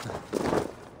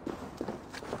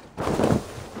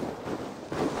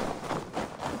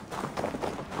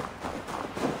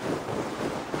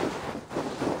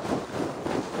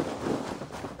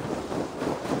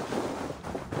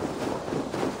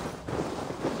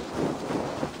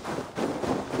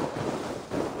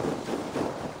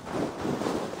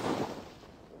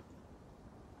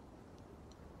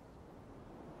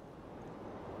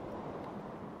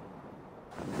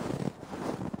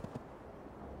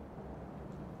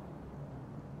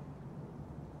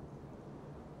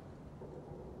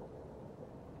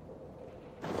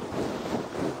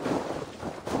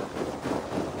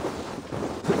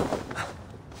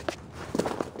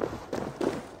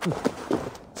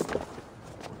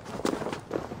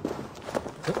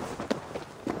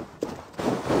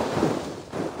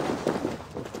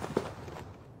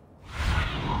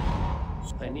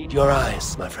 I need your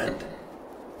eyes, my friend.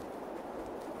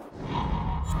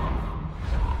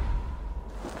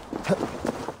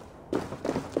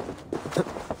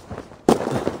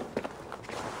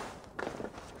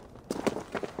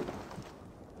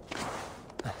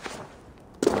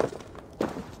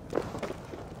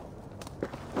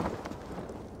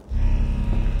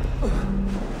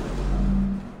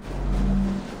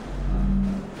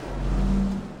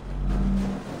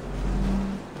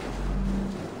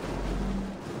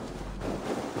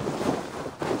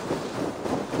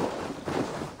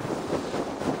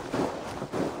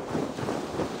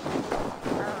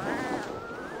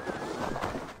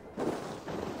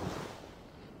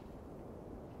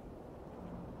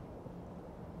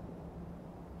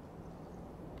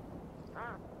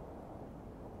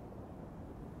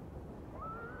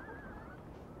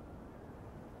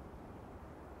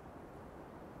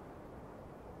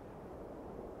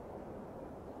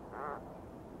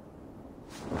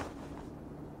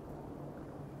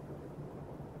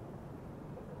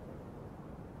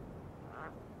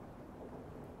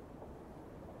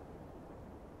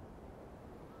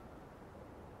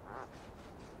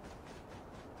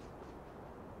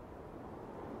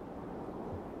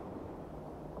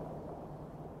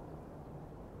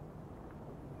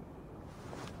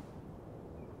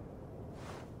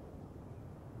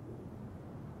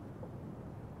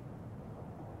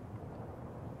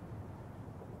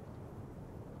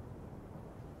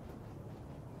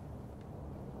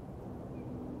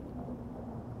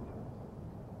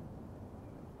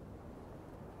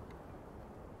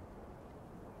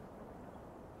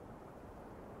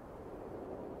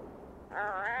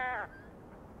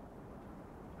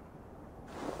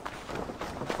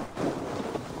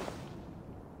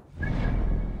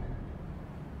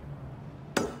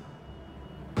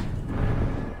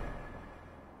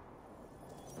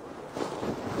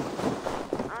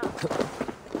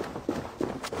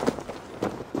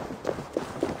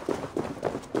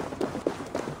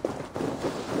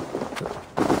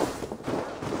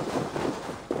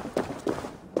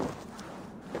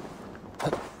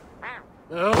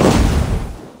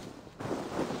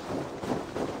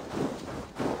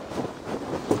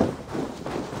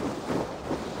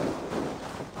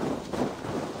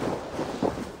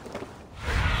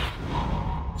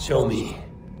 Show me.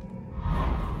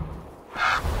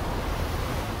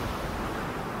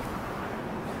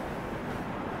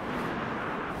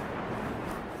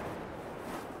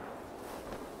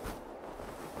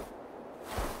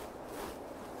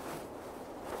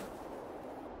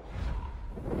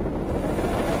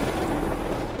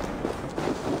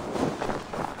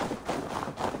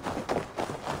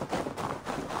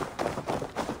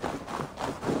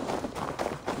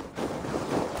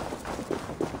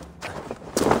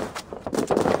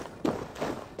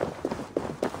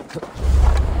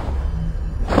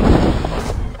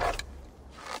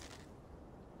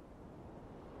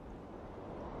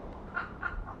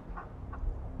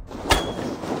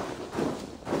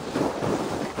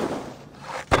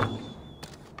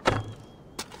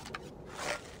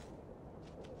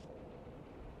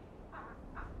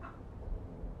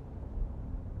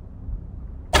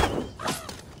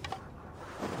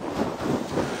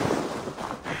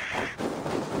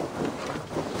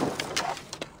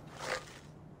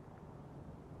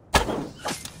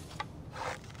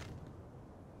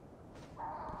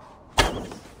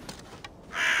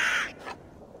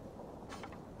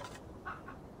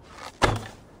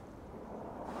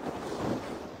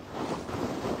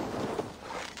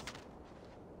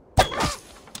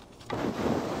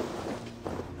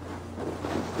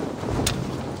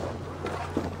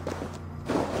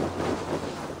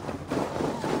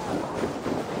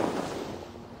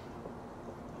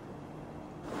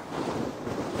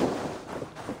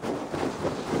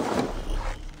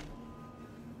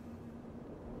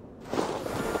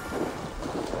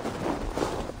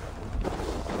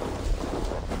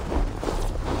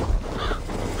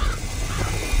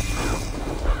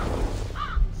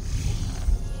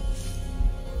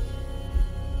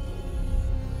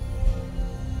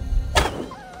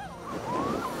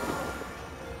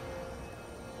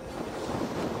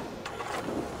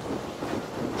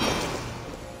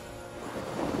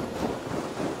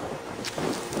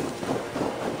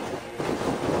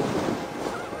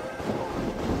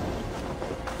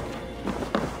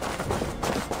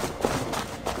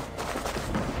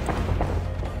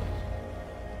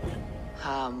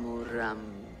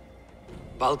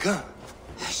 Valka?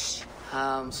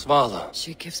 Svala.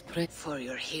 She gives praise for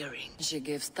your hearing. She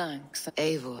gives thanks.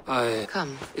 Eivor.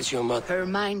 Come. Is your mother? Her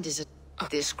mind is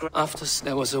this. After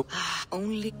there was a...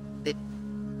 Only the...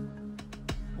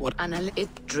 What?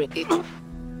 It drip. It...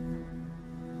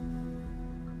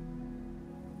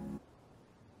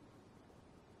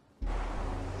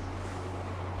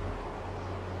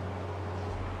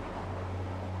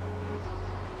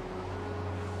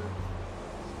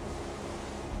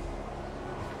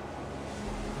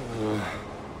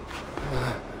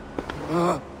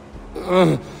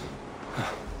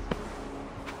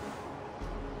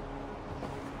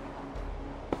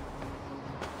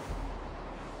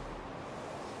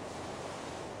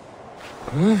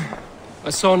 I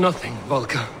saw nothing,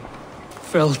 Valka.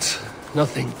 Felt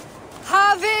nothing.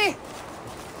 Harvey!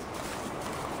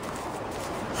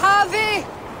 Harvey!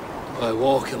 I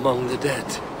walk among the dead.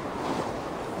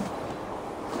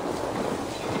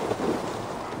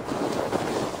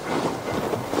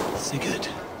 Sigurd.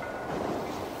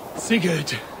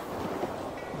 Sigurd!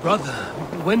 Brother,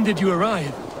 when did you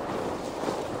arrive?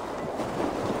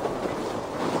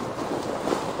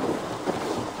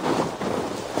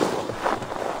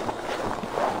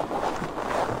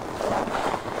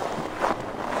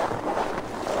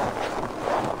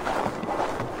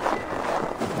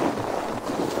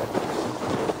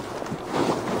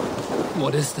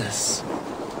 What is this?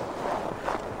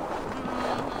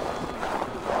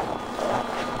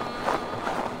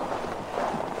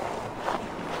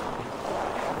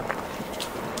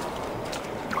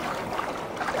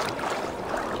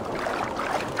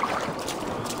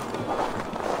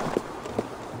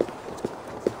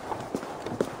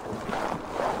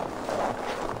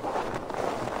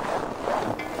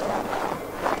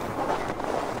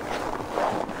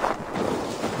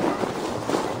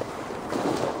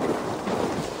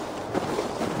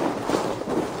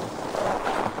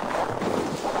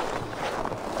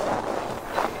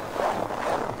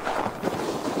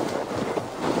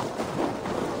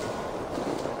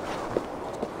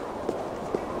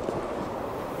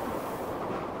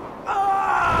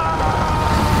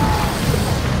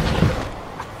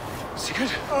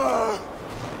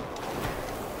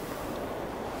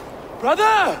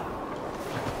 Brother!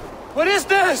 What is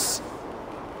this?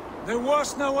 There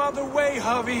was no other way,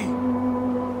 Harvey.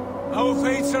 Our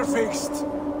fates are fixed.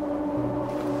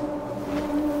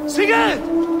 Sigurd!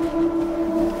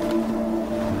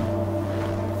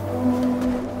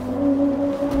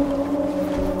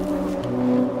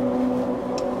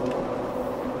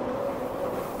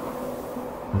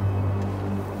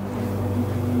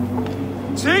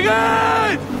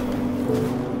 Sigurd!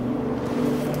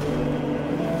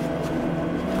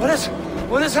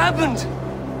 What has happened?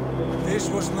 This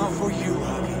was not for you,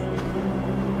 Harvey.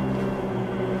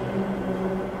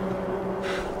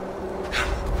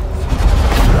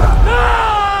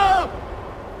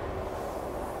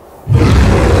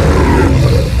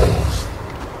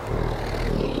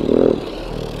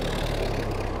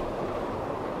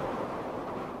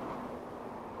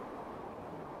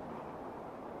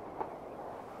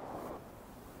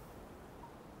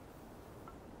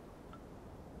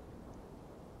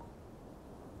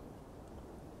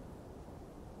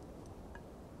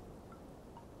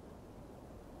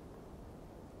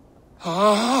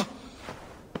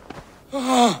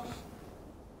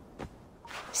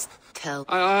 Tell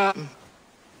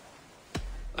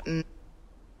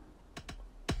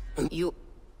you.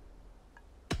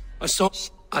 I saw.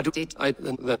 I do. I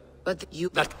that. But you.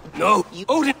 That no. You.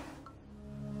 Odin.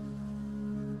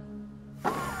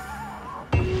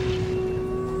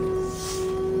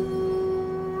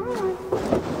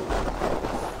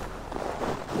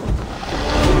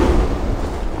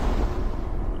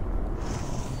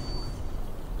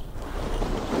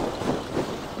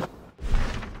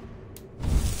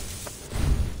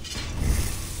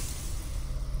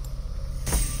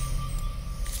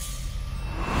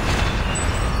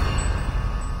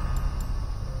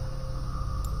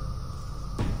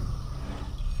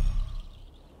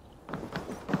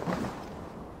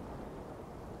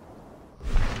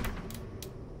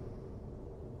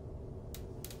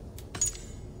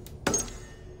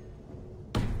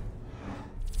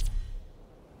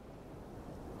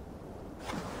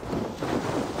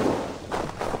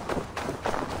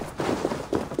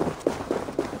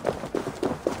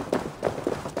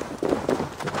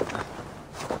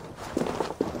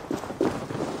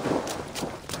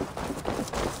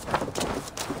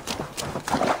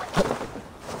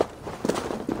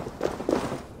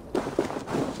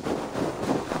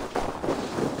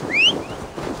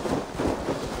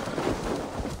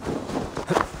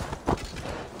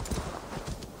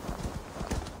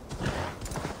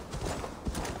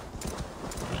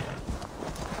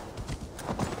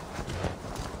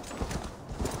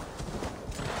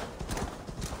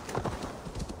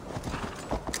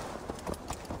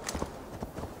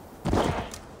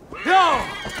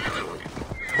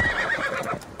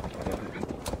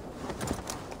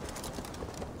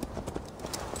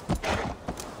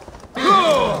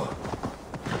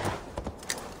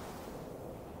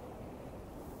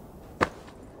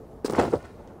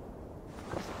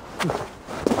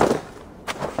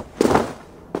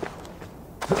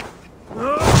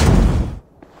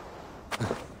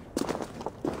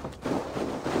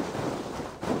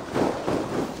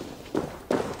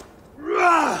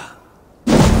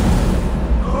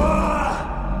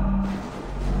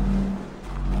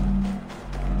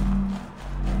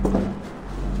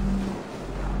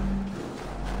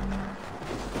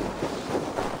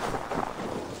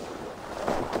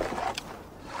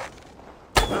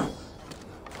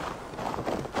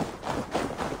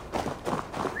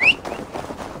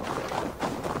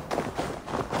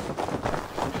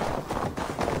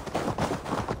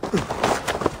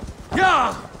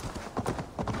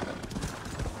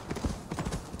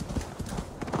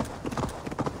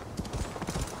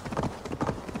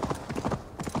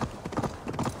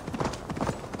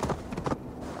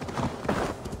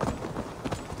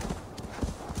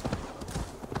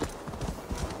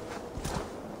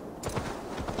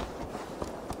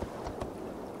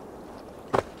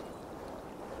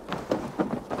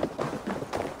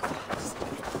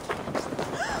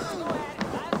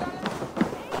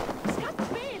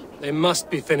 They must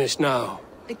be finished now.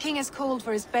 The king has called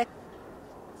for his bed.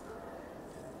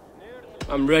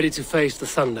 I'm ready to face the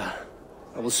thunder.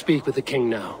 I will speak with the king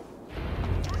now.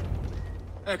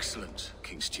 Excellent,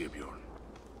 King Styrbjorn.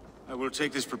 I will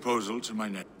take this proposal to my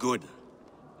net. Good.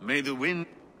 May the wind...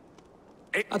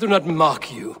 I do not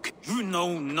mock you. You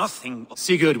know nothing.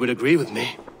 Sigurd would agree with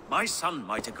me. My son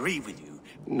might agree with you.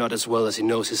 Not as well as he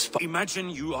knows his father. Imagine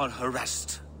you are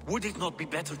harassed. Would it not be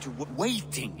better to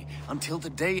waiting until the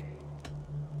day...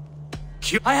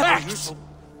 I have...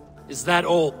 Is that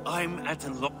all? I'm at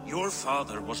a loss. Your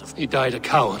father was a... He died a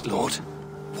coward, Lord.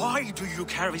 Why do you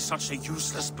carry such a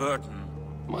useless burden?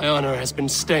 My honor has been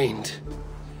stained.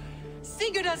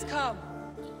 Sigurd has come!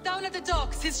 Down at the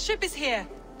docks, his ship is here!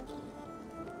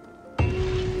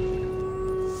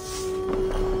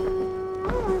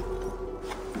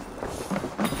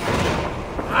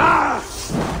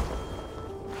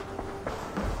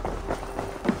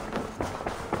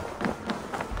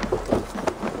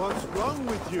 What's wrong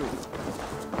with you?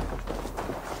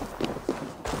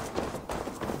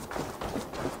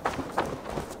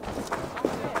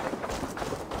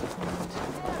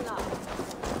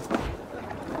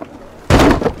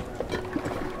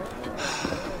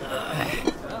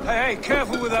 Hey,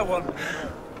 careful with that one.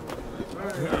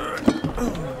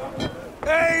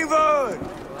 Eivor!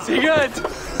 Sigurd!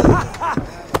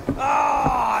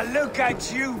 Ah, look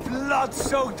at you,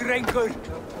 blood-soaked drinker.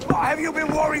 Have you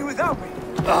been worrying without me?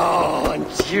 Oh, and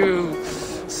you,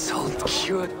 so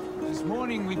cute. This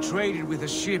morning we traded with a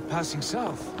ship passing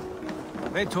south.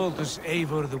 They told us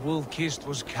Eivor the Wolf-Kissed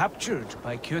was captured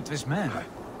by Kjotve's men.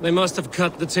 They must have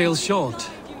cut the tale short.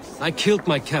 I killed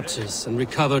my captors and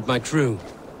recovered my crew.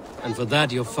 And for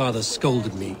that your father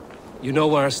scolded me. You know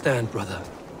where I stand, brother.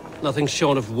 Nothing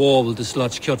short of war will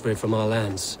dislodge Kjotve from our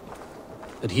lands.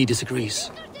 But he disagrees.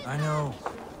 I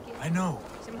know.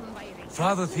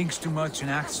 Father thinks too much and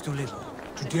acts too little.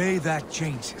 Today that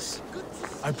changes.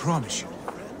 I promise you.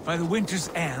 By the winter's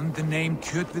end, the name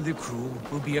Kjotve the Cruel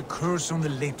will be a curse on the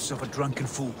lips of a drunken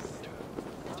fool.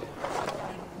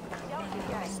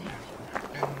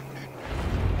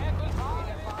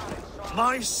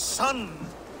 My son!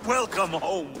 Welcome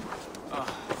home!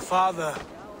 Father...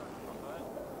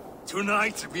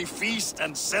 Tonight we feast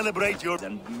and celebrate your...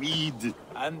 and mead.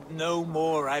 And no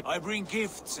more. I bring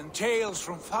gifts and tales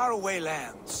from faraway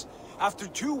lands. After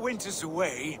 2 winters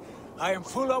away, I am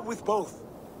full up with both.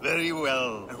 Very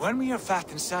well. And when we are fat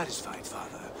and satisfied,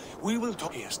 Father, we will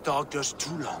talk. He has dogged us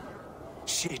too long.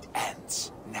 Shit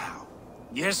ends now.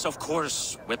 Yes, of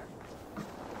course.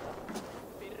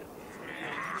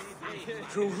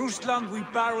 Through Rusland, we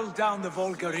barreled down the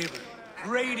Volga River,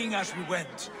 raiding as we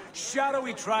went.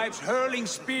 Shadowy tribes hurling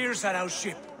spears at our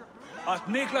ship. At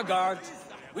Miklagard,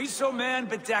 we saw men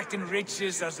bedecked in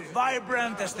riches as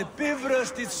vibrant as the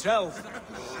Bifrost itself.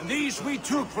 And these we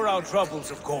took for our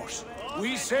troubles, of course.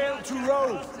 We sailed to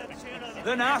Rome,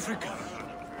 then Africa,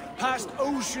 past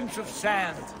oceans of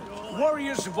sand,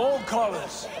 warriors of all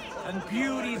colors, and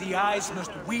beauty the eyes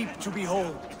must weep to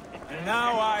behold. And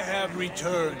now I have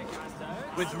returned,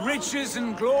 with riches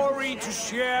and glory to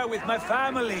share with my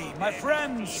family, my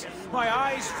friends, my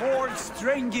eyes-forged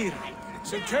Strengir.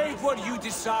 So take what you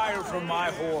desire from my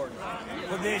horn.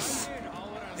 For this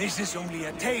is only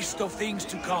a taste of things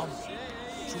to come.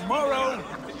 Tomorrow,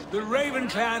 the Raven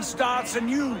clan starts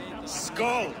anew.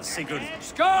 Skål, Sigurd.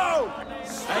 Skål!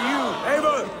 And you,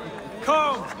 Eivor,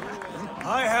 come.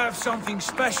 I have something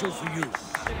special for you.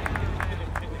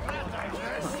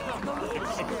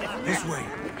 This way.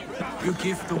 Your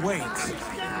gift awaits.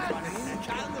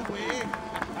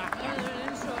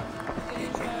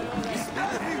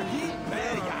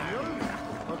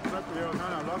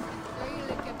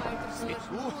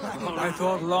 I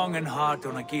thought long and hard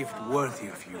on a gift worthy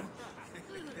of you.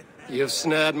 You have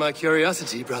snared my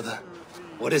curiosity, brother.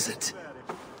 What is it?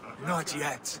 Not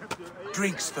yet.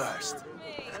 Drinks first.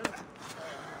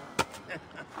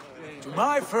 To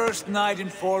my first night in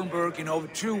Fornburg in over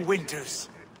 2 winters.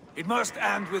 It must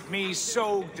end with me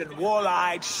soaked and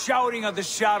wall-eyed, shouting at the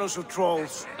shadows of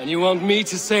trolls. And you want me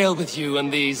to sail with you on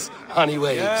these honey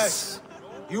waves? Yes.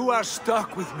 You are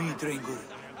stuck with me, Dringur.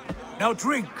 Now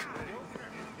drink.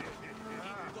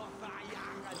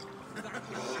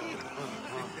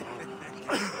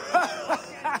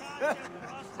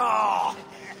 Ah,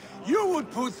 you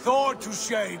would put Thor to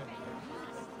shame.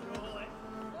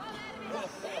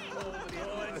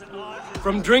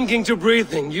 From drinking to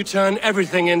breathing, you turn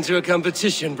everything into a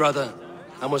competition, brother.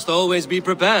 I must always be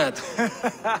prepared.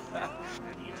 It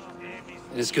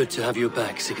is good to have you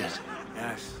back, Sigurd.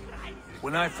 Yes.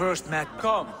 When I first met...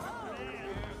 Come.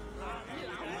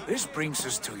 This brings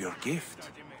us to your gift.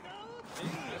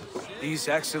 These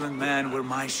excellent men were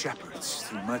my shepherds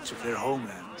through much of their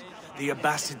homeland, the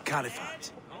Abbasid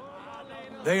Caliphate.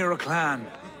 They are a clan.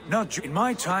 In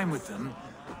my time with them,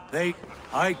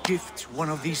 I gift one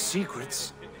of these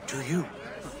secrets to you.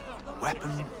 A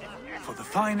weapon for the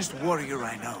finest warrior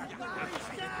I know.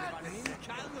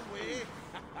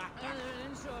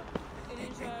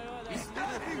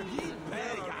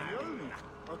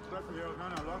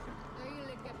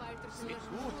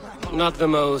 Not the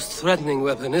most threatening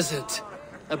weapon, is it?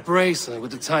 A bracer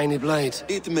with a tiny blade.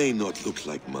 It may not look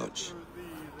like much,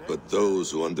 but those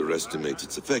who underestimate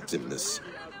its effectiveness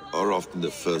are often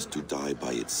the first to die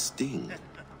by its sting.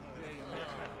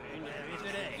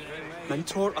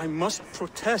 Mentor, I must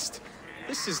protest.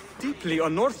 This is deeply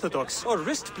unorthodox. Our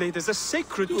wrist blade is a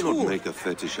sacred tool. Do not make a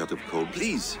fetish out of cold,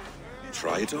 please.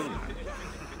 Try it on.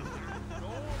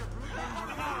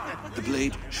 The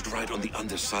blade should ride on the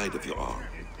underside of your arm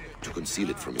to conceal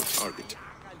it from your target.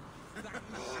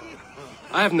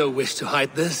 I have no wish to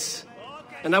hide this,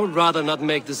 and I would rather not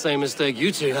make the same mistake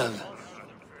you two have.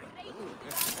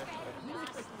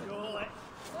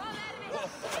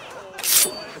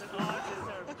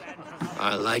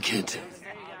 I like it.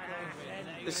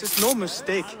 This is no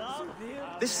mistake.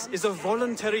 This is a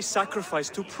voluntary sacrifice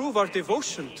to prove our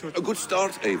devotion to... A good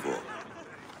start, Eivor.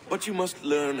 But you must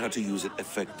learn how to use it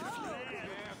effectively.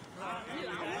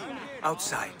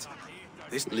 Outside.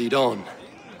 Lead on.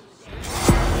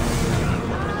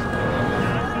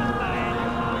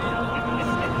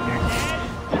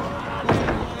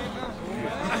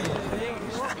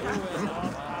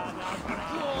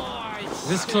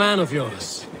 This clan of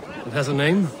yours, it has a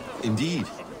name? Indeed.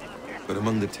 But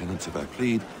among the tenets of our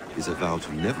creed is a vow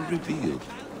to never reveal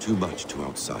too much to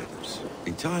outsiders.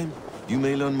 In time, you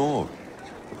may learn more.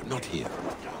 But not here,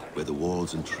 where the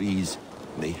walls and trees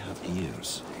may have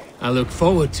ears. I look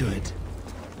forward to it.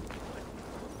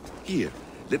 Here,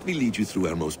 let me lead you through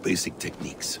our most basic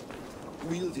techniques.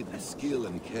 Wielded with skill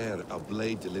and care, our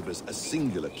blade delivers a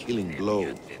singular killing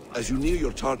blow. As you near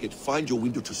your target, find your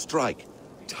window to strike.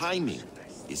 Timing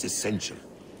is essential.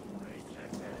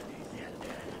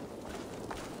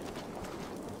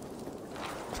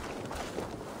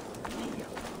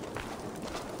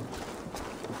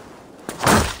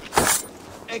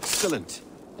 Excellent!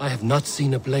 I have not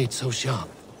seen a blade so sharp.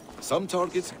 Some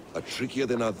targets are trickier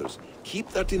than others. Keep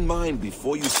that in mind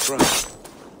before you strike.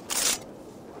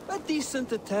 A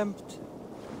decent attempt.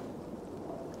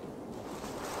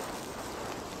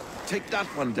 Take that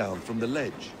one down from the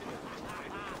ledge.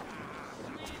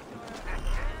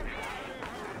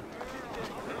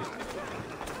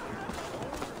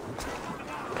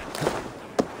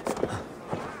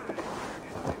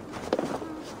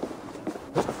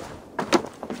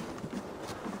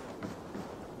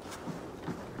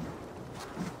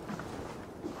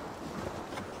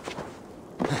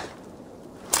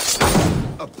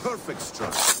 A perfect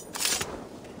strike.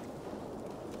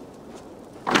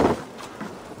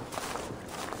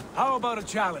 How about a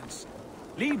challenge?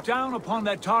 Leap down upon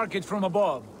that target from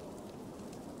above.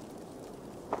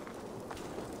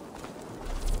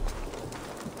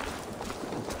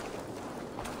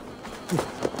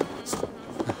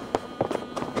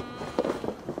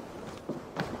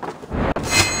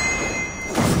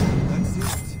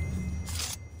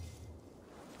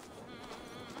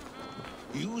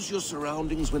 Use your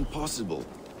surroundings when possible.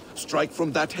 Strike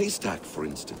from that haystack, for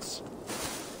instance.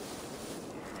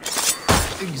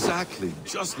 Exactly,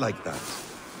 just like that.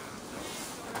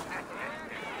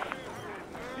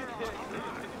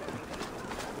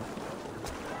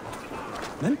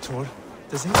 Mentor,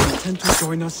 does anyone intend to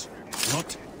join us?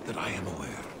 Not that I am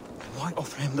aware. Why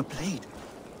offer him the blade?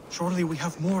 Surely we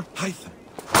have more... Hytham.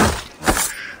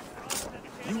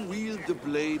 You wield the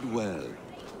blade well.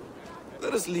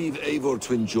 Let us leave Eivor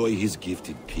to enjoy his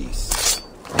gifted peace.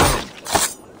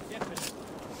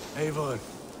 Eivor,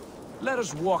 let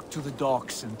us walk to the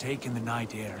docks and take in the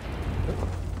night air.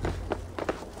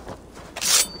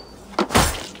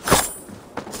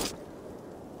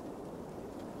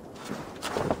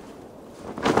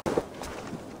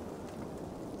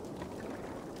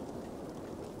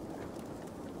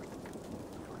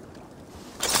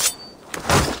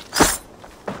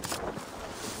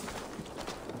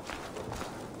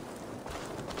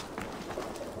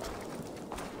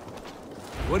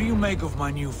 What do you make of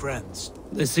my new friends?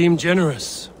 They seem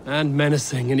generous and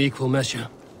menacing in equal measure.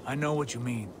 I know what you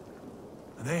mean.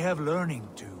 They have learning,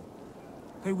 too.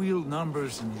 They wield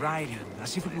numbers and writing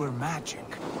as if it were magic.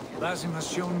 Basim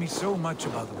has shown me so much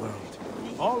about the world,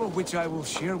 all of which I will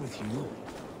share with you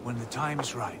when the time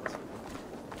is right.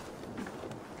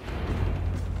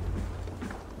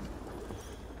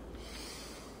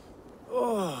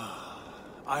 Oh.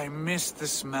 I miss the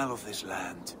smell of this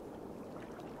land.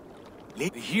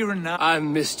 Here and now. I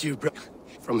missed you, bro.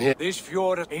 From here. This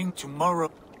fjord ain't tomorrow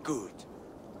good.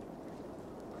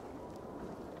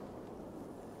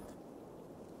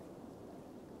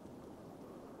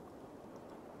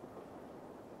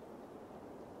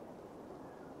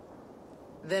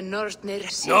 The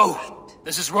Nortnir. No!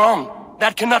 This is wrong!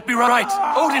 That cannot be right!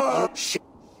 Odin! Oh, shit.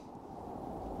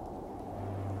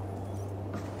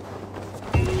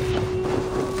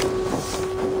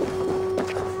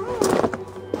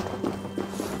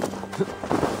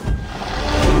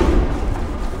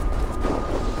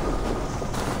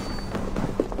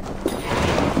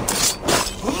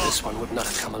 This one would not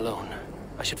have come alone.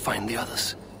 I should find the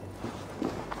others.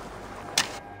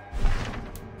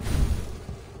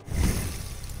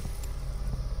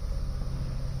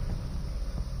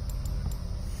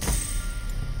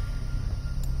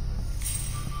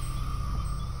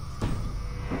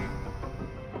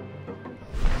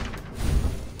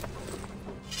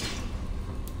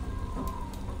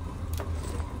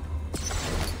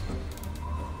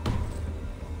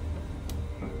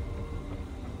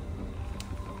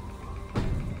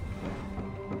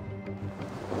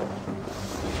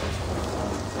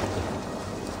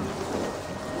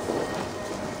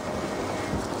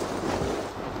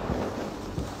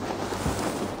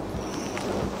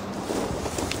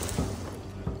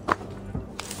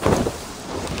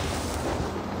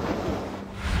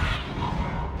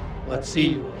 Let's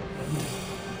see.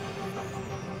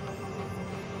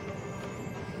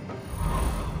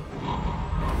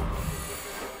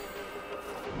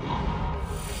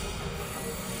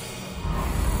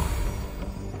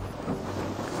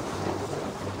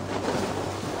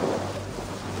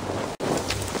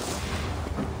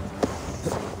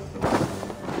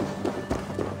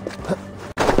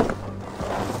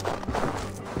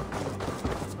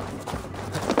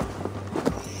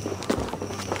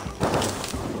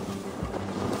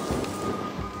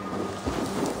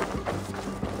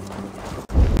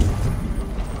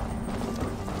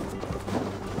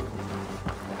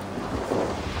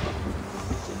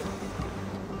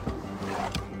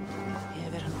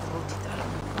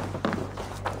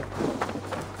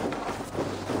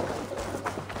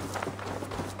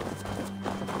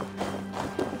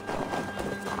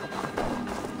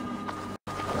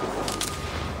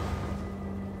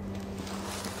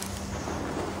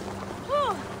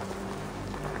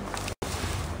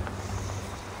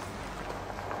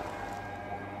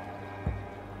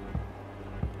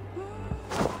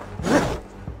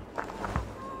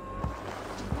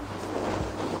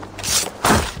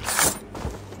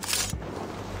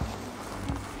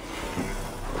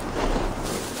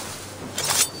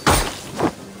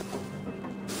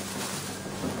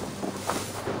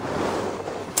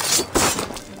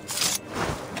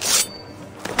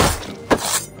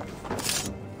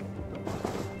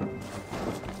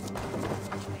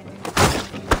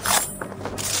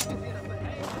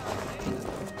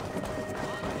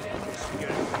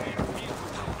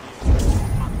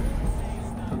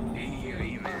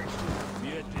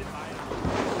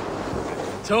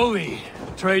 Toby,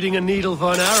 trading a needle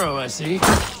for an arrow, I see.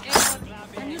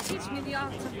 Can you teach me the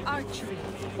art of archery?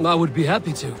 I would be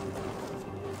happy to.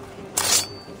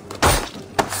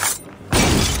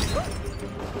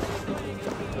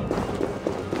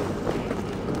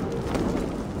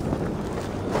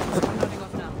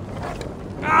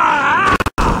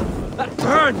 That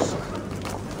burns!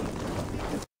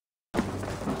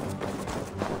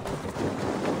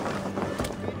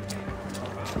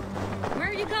 Where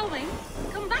are you going?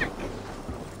 Come back!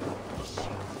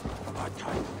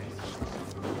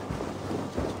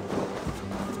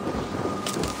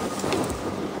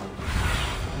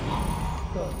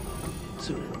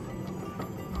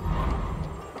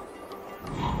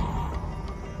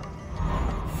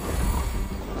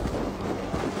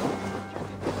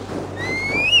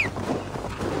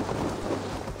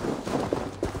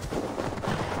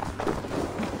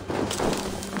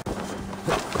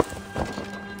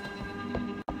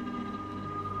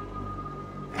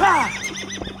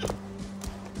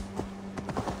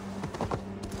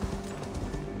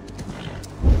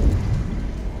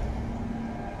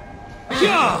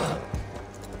 Yeah!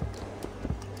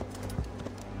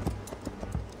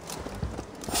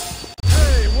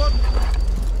 Hey, what?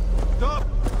 Stop!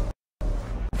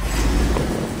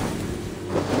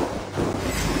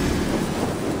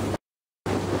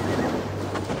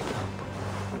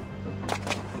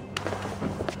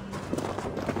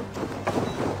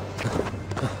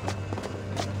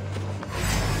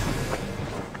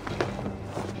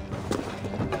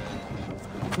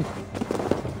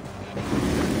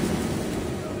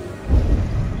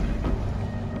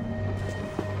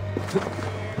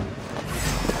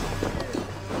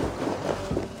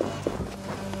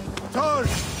 Thor,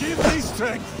 give me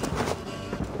strength!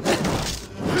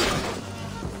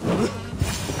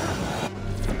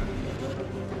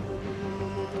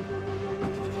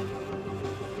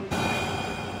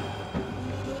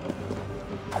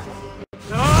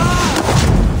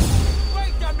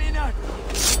 Wait a minute!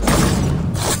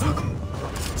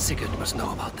 Sigurd must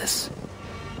know about this.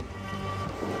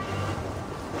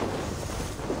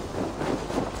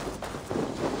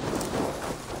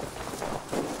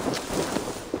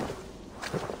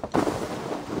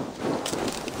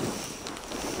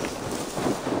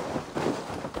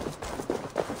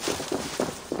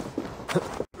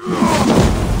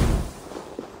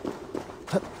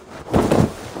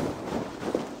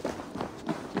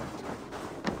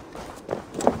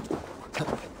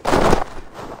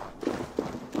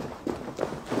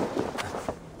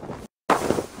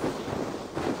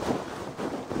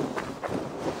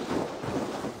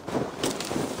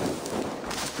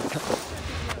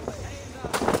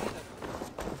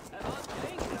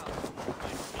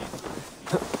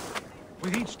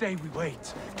 With each day we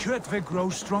wait, Kjotve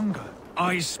grows stronger.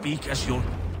 I speak as your...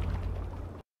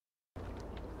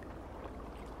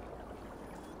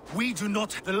 We do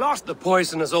not... The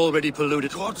poison has already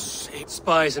polluted. God's sake.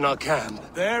 Spies in our camp.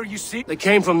 There, you see? They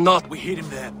came from Not. We hid him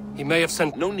there. He may have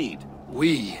sent... No need.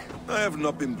 We. I have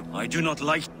not been... I do not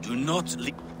like... Do not...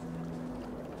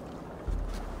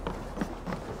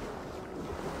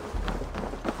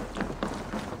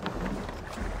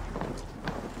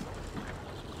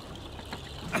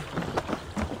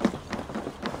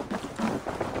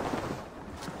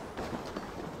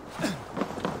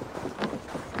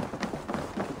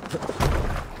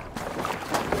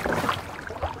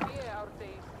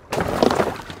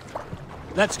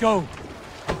 Let's go.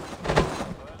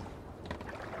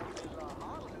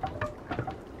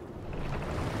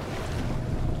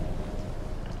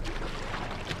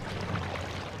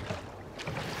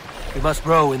 We must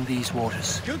row in these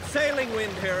waters. Good sailing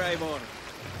wind here, Eivor.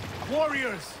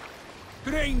 Warriors!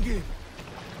 Drengir!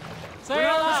 Sail When I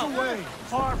out! was away,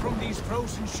 far from these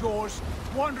frozen shores,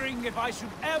 wondering if I should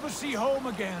ever see home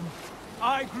again,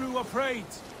 I grew afraid.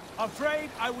 Afraid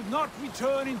I would not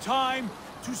return in time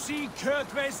to see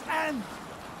Kjotve's end.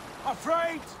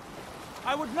 Afraid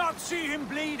I would not see him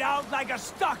bleed out like a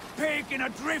stuck pig in a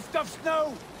drift of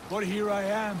snow. But here I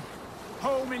am,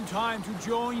 home in time to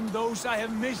join those I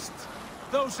have missed,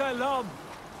 those I love,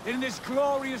 in this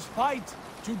glorious fight.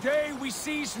 Today we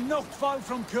seize Noktval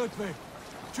from Kjotve.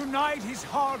 Tonight his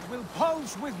heart will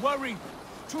pulse with worry.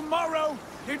 Tomorrow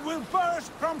it will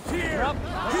burst from fear.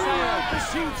 He will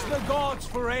beseech the gods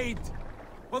for aid.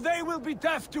 But they will be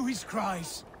deaf to his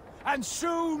cries. And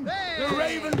soon the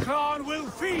Raven clan will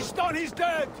feast on his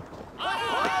dead.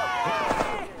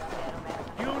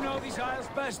 You know these isles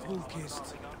best,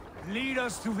 Wolf-Kissed. Lead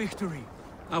us to victory.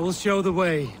 I will show the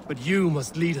way, but you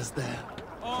must lead us there.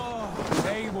 Oh,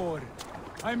 Eivor.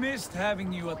 I missed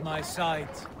having you at my side.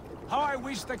 How I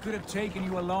wished I could have taken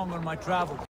you along on my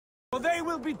travels. But they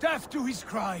will be deaf to his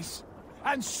cries.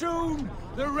 And soon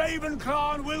the Raven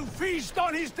clan will feast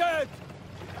on his dead.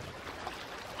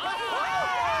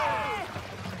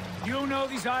 You know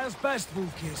these isles best,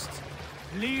 Wolf-Kissed.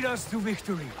 Lead us to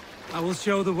victory. I will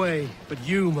show the way, but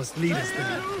you must lead us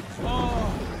there.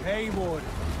 Oh, Eivor.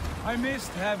 I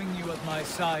missed having you at my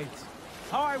side.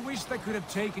 How I wished I could have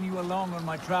taken you along on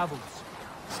my travels.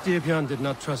 Styrbjörn did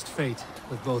not trust fate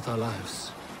with both our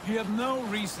lives. He had no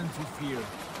reason to fear.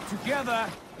 Together,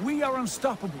 we are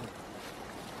unstoppable.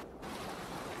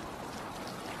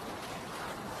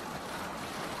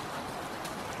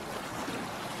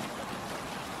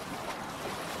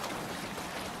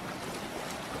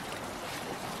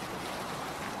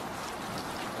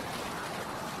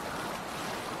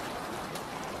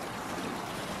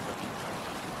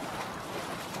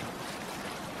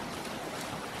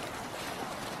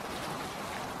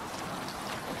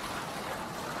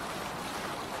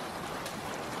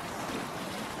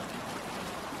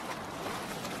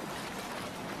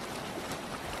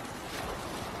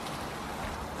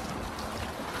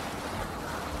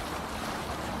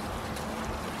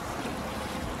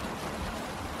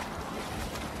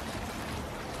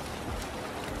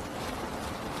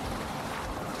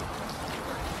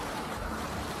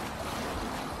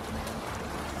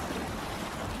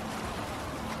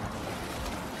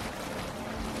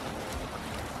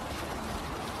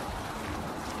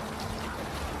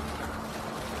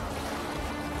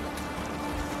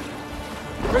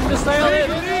 Bring the sail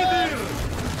in!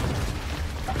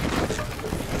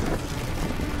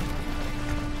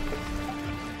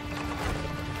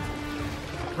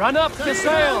 Run up the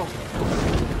sail!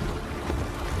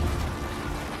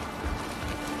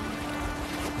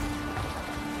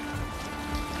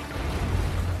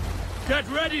 Get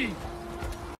ready!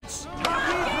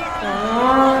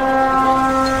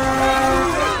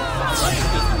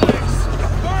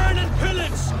 Burn and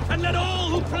pillage, and let all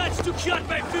who pledge to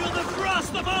Kjotve feel the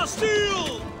thrust of our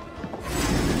steel!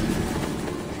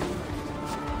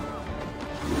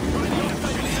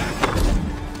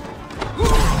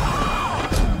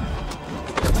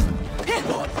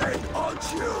 Nothing on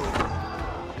you!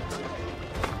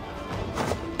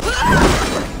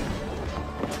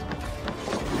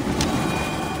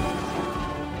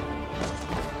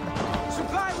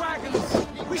 Supply wagons!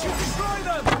 We should destroy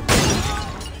them!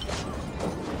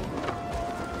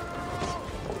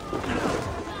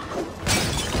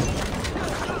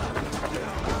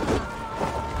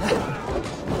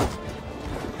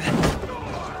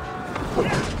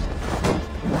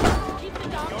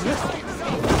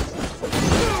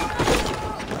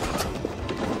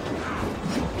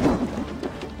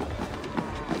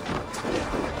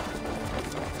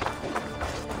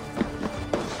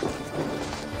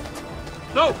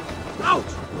 No! Out!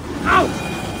 Out!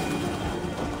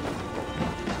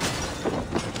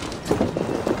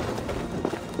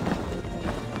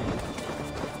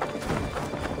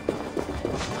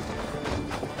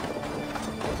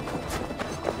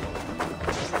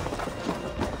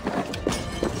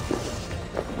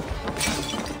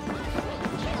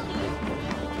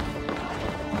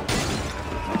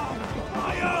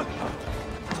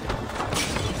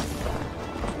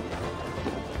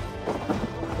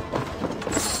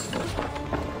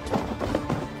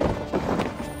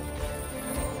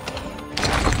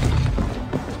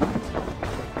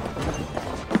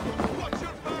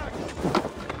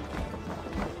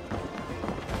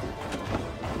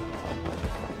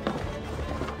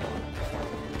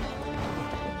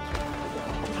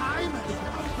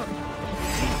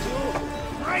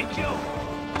 Right, you!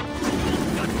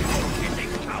 You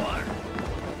coward!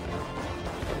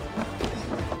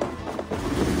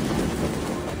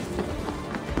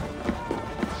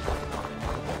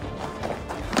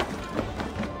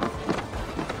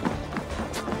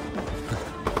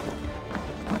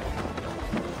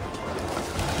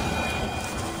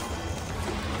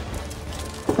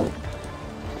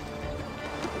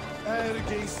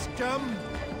 Erge scum!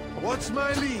 What's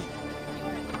my lead?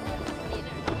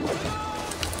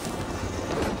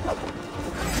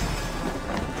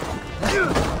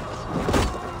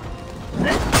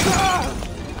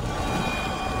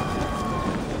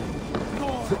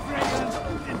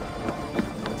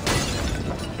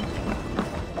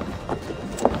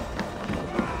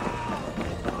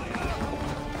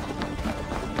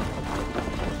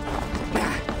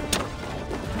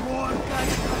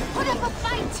 Put up a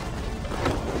fight!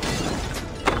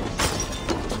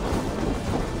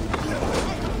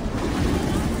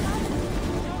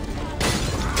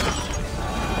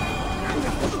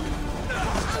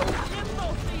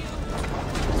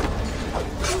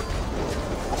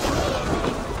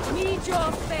 Need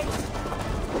your fate!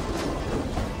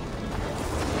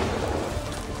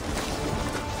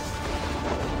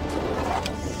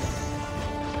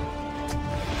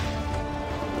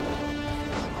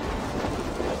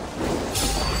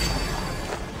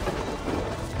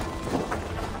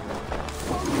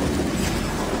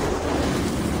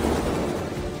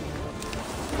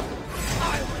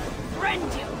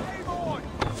 Rend you!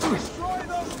 Destroy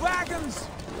those wagons!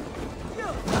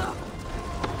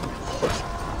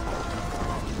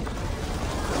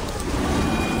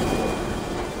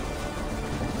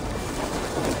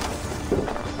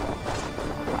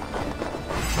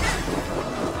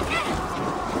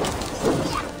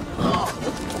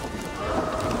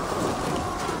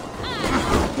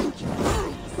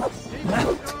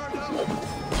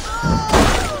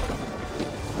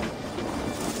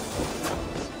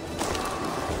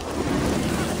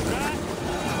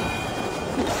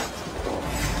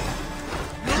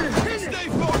 Stay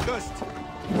focused!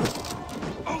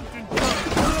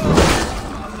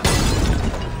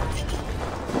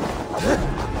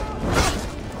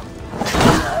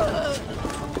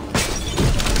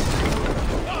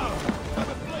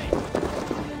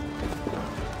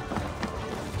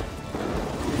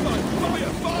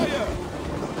 Fire! Fire!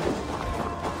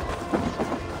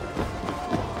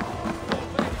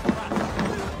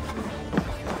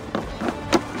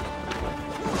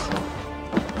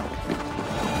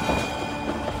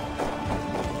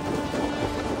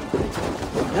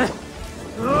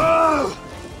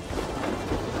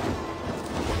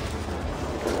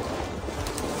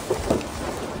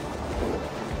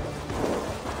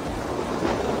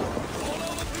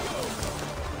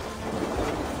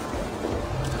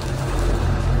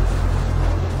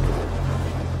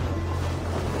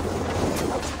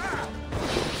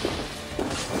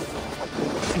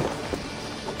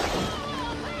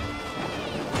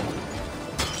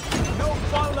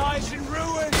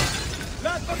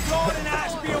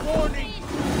 me a warning!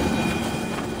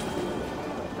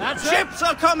 That's Ships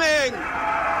are coming!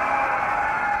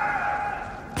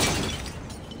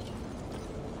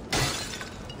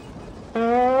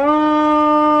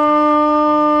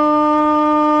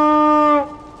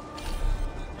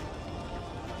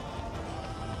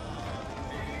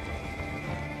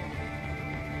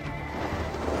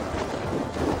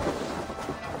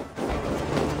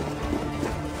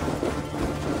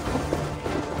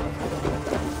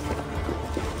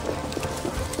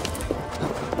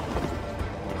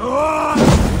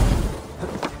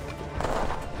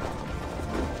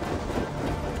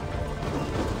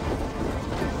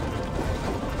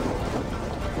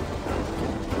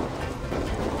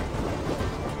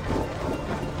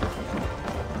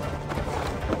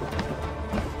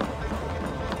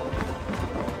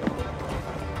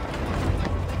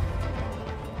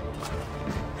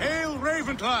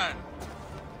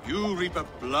 You reap a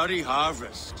bloody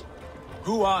harvest.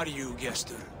 Who are you,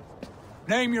 Gester?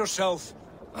 Name yourself.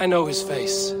 I know his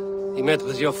face. He met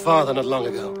with your father not long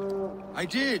ago. I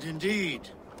did, indeed.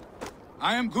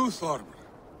 I am Guthorm,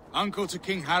 uncle to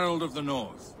King Harold of the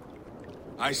North.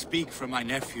 I speak for my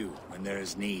nephew when there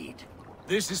is need.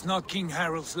 This is not King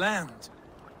Harold's land.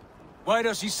 Why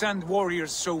does he send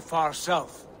warriors so far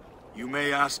south? You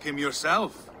may ask him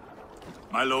yourself,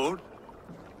 my lord.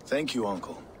 Thank you,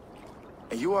 uncle.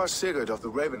 And you are Sigurd of the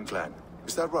Raven clan,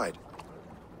 is that right?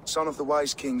 Son of the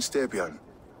wise King Styrbjörn.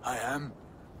 I am.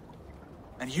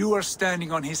 And you are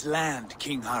standing on his land,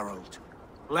 King Harold.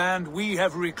 Land we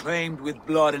have reclaimed with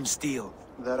blood and steel.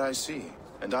 That I see,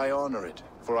 and I honor it,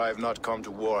 for I have not come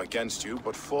to war against you,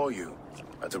 but for you,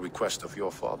 at the request of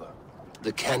your father.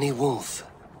 The canny wolf.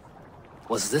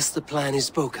 Was this the plan he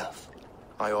spoke of?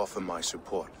 I offer my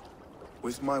support.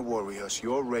 With my warriors,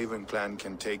 your Raven clan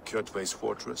can take Kjotve's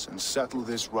fortress and settle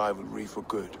this rivalry for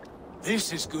good.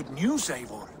 This is good news,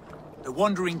 Eivor. The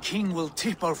Wandering King will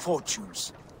tip our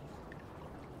fortunes.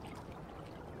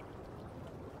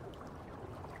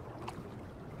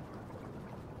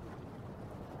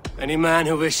 Any man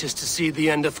who wishes to see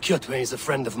the end of Kjotve is a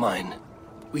friend of mine.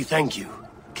 We thank you,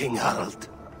 King Harald.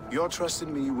 Your trust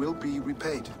in me will be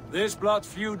repaid. This blood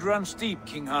feud runs deep,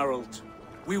 King Harold.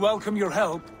 We welcome your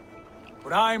help,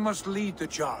 but I must lead the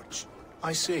charge.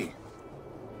 I see.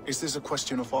 Is this a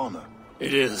question of honor?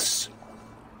 It is.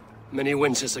 Many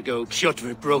winters ago,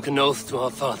 Kjotve broke an oath to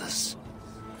our fathers.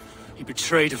 He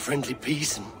betrayed a friendly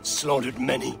peace and slaughtered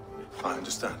many. I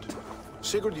understand.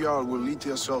 Sigurd Jarl will lead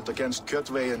the assault against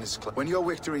Kjotve and his clan. When your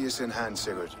victory is in hand,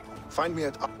 Sigurd, find me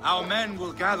at... Our men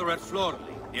will gather at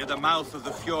Florli, near the mouth of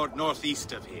the fjord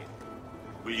northeast of here.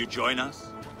 Will you join us?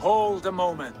 Hold a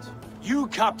moment. You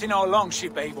captain our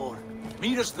longship, Eivor.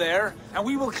 Meet us there, and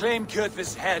we will claim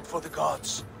Kjotve's head for the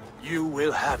gods. You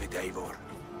will have it, Eivor.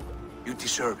 You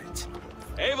deserve it.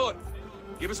 Eivor,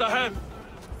 give us a hand.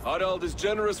 Harald is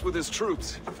generous with his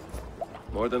troops.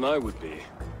 More than I would be.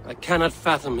 I cannot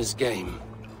fathom his game.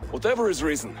 Whatever his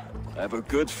reason, I have a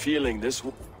good feeling this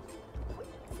will...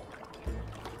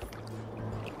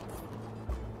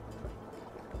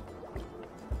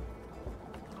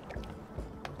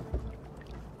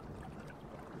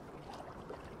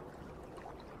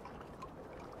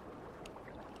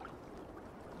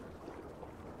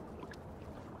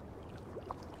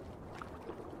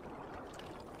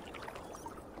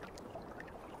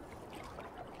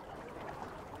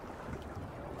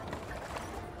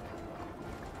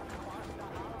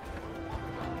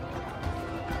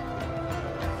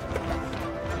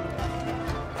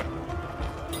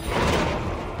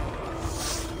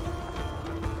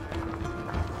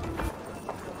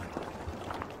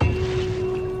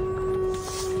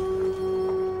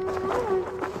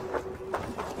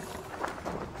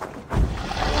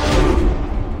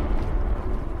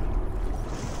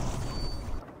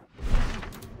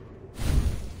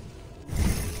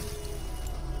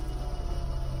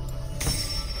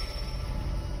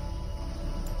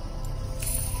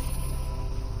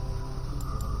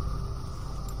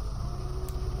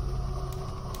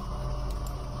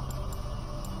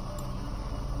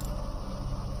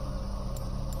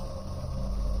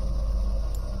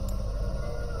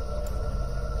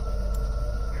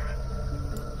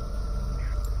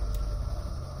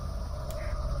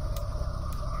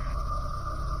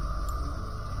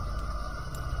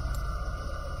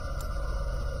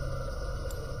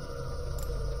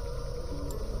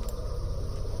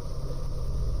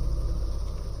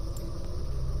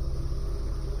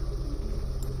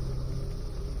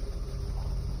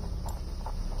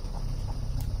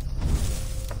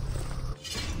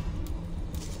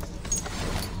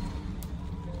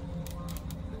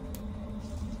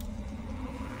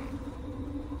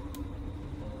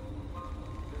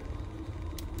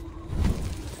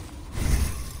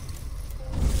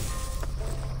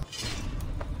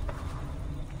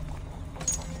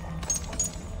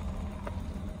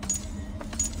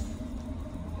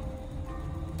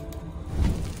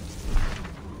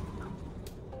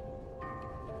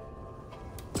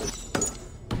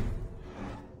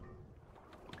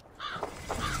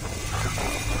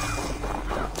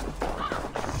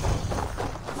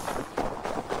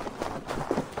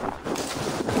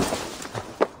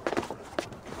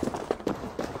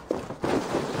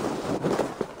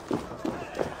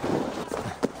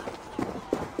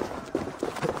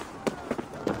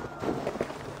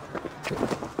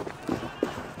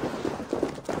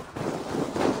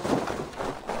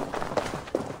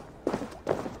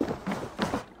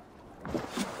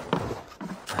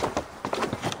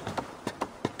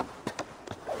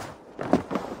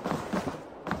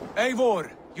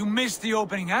 Eivor, you missed the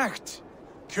opening act.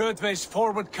 Kjotve's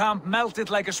forward camp melted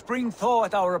like a spring thaw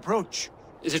at our approach.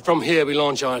 Is it from here we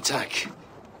launch our attack?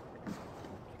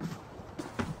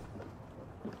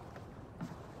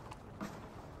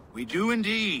 We do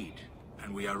indeed,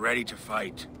 and we are ready to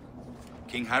fight.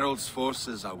 King Harold's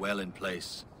forces are well in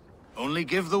place. Only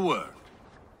give the word.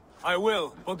 I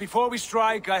will, but before we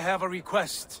strike, I have a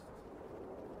request.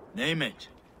 Name it.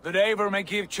 That Eivor may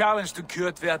give challenge to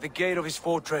Kjotve at the gate of his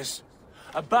fortress.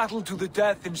 A battle to the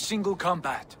death in single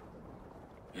combat.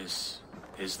 Is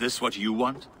this what you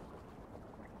want?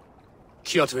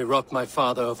 Kjotve robbed my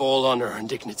father of all honor and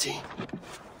dignity.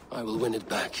 I will win it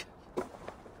back.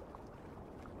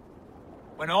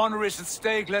 When honor is at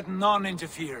stake, let none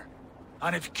interfere.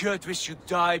 And if Kjotve should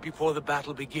die before the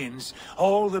battle begins,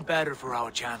 all the better for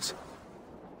our chance.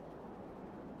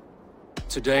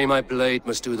 Today my blade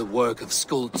must do the work of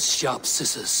Skuld's sharp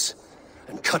scissors,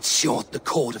 and cut short the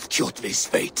cord of Kjotve's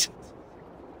fate.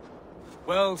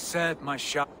 Well said, my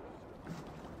sharp.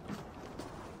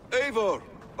 Eivor,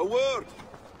 a word!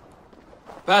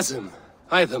 Basim,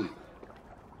 Hytham.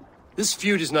 This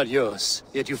feud is not yours,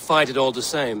 yet you fight it all the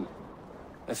same.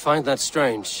 I find that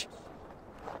strange.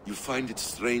 You find it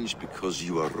strange because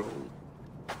you are wrong.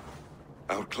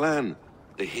 Our clan,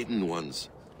 the Hidden Ones,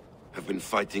 have been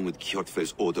fighting with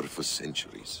Kjotve's order for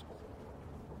centuries.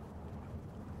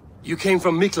 You came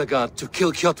from Miklagard to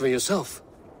kill Kjotve yourself?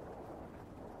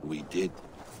 We did.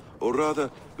 Or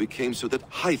rather, we came so that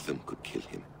Hytham could kill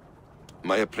him.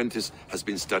 My apprentice has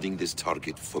been studying this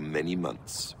target for many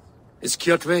months. Is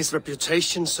Kjotve's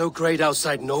reputation so great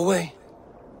outside Norway?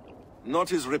 Not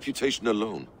his reputation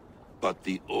alone, but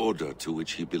the order to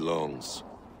which he belongs.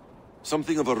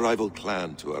 Something of a rival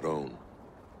clan to our own.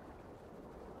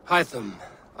 Hytham,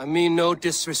 I mean no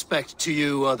disrespect to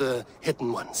you or the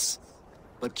Hidden Ones,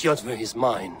 but Kjotve is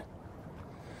mine.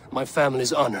 My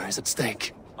family's honor is at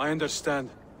stake. I understand.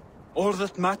 All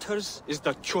that matters is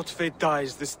that Kjotve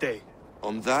dies this day.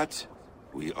 On that,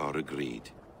 we are agreed.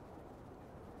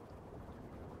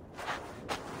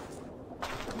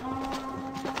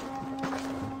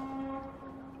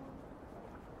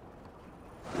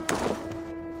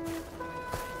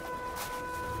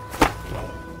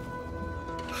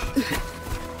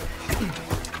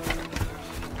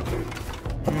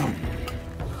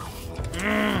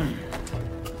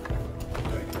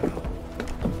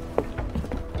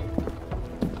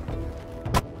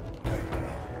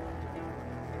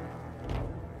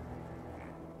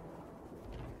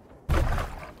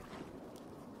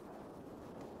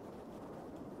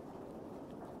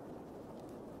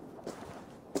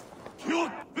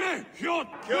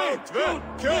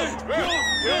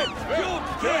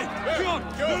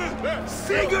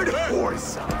 Sigurd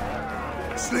Horsa!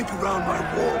 Slink around my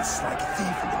walls like a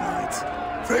thief in the night.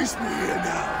 Face me here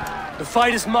now. The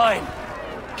fight is mine,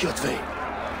 Kjotve.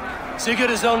 Sigurd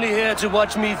is only here to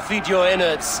watch me feed your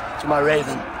innards to my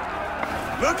raven.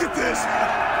 Look at this!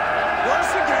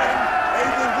 Once again,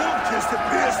 Eivor Wolfkist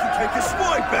appears to take a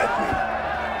swipe at me.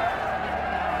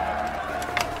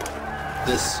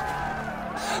 me.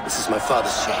 This is my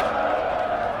father's shame.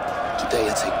 Today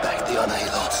I take back the honor he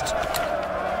lost.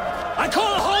 I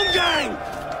call a home gang!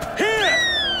 Here!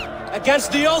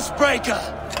 Against the Oathbreaker!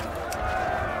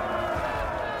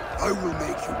 I will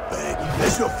make you beg,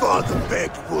 as your father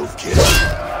begged, Wolfkist.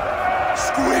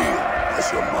 Squeal,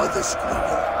 as your mother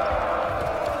squealed.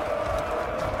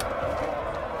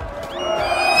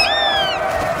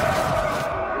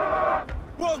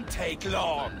 Won't take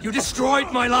long. You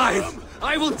destroyed my life!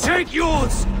 I will take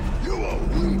yours! You are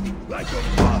weak, like your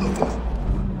father was.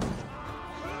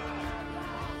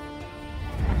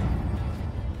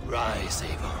 Rise,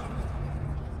 Eivor.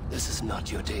 This is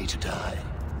not your day to die.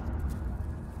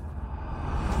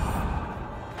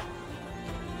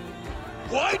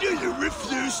 Why do you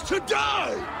refuse to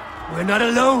die? We're not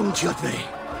alone, Kjotve.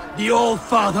 The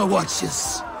All-Father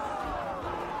watches.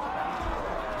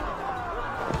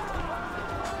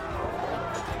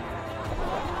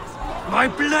 My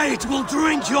blade will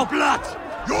drink your blood!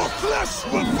 Your flesh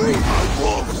will feed my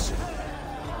wolves!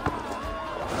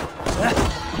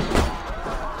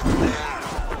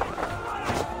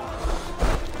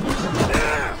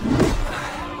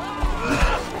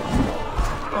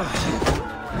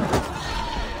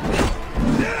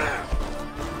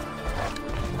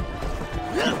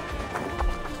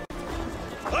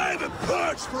 I have a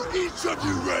purge for each of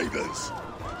you ravens!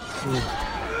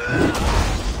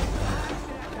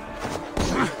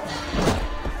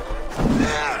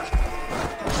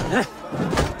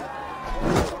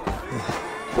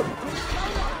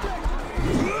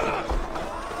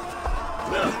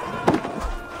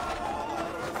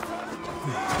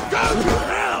 Go!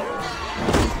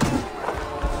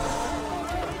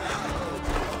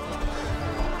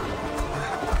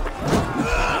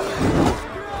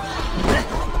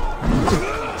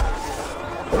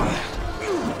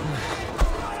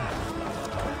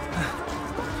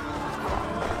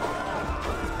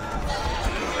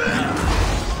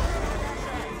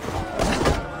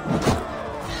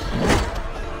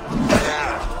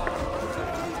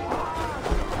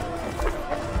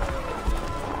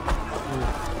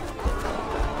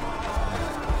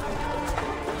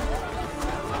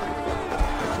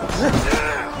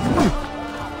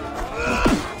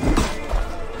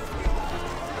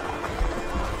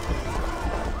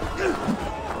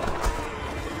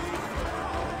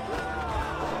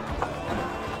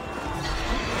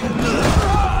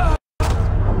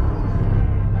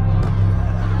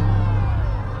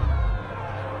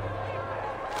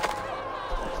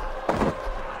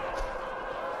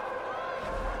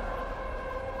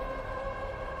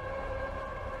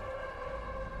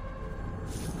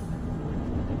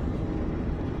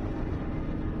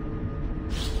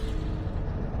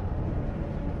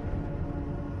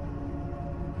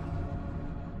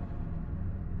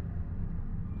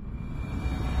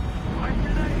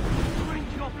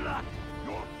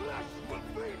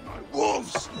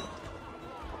 Wolves!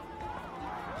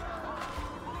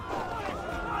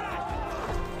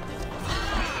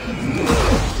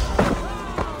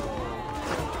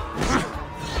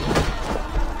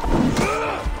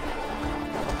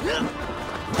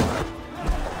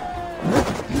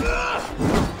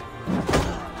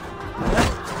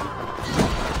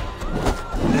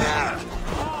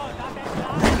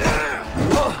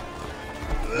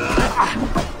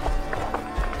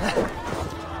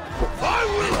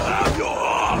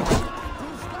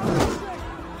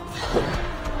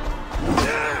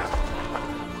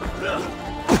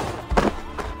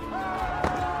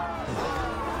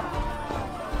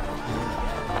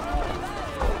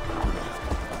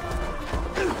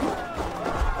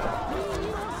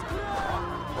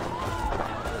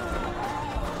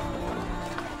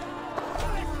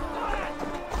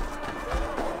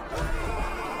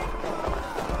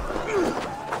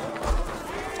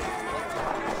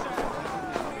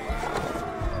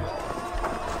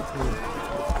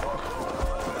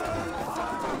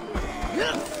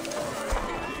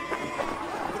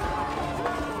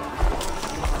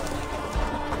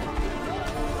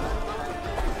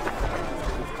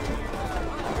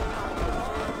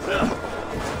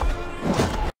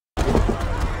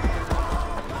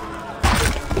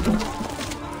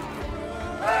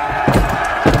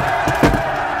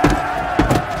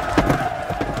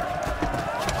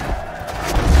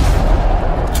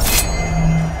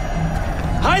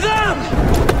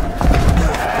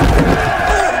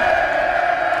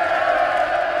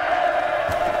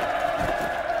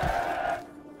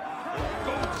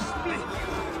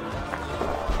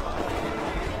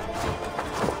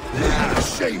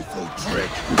 Shameful trick!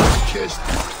 Kissed.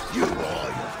 You are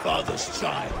your father's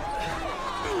child.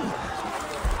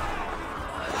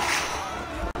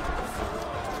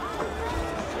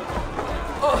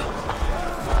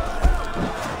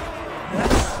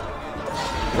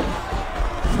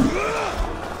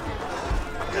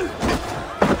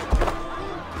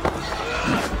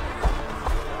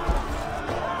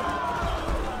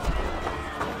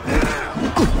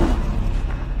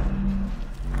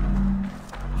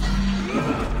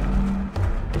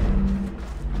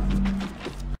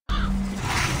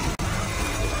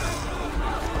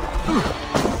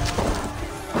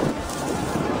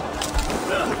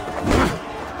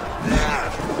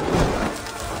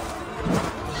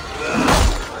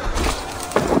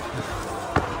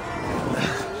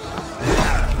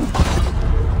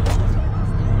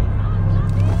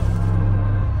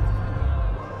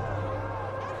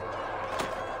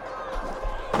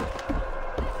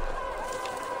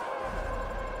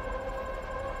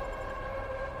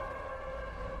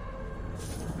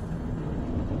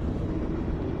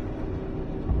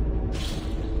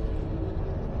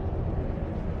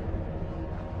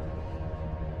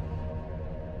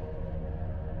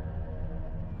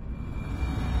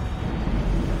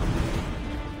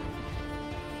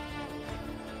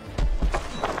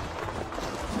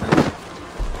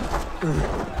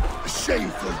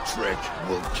 Shameful trick,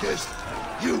 Wolf-Kissed.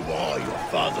 You are your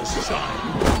father's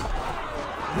child.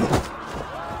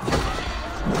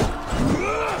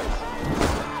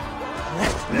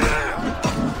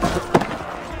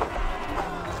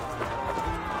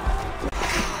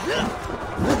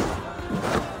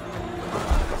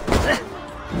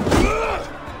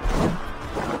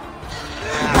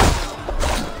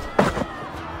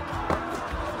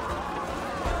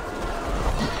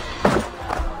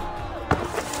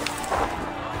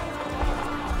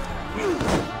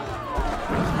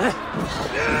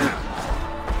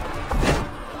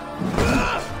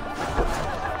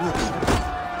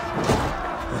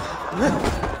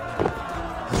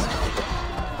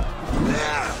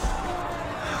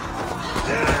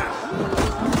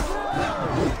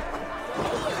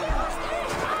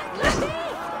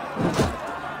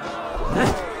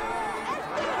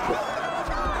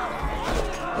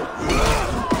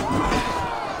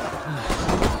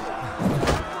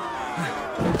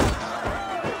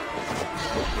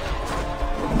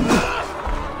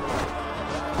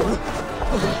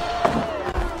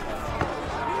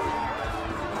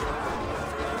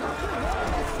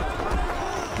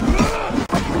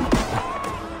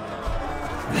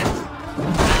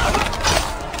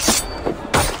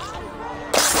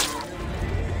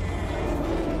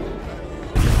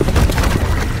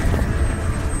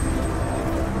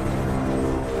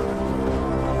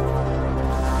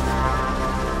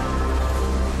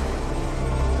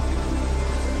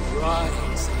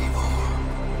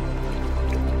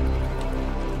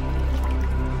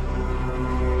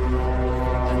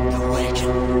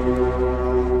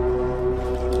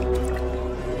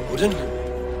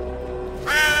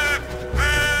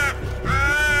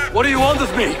 want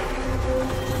of me?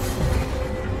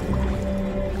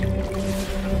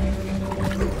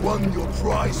 You won your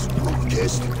prize,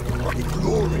 Wolf-Kissed, on the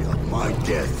glory of my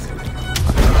death.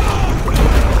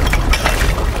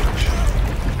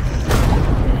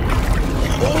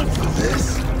 All for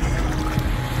this?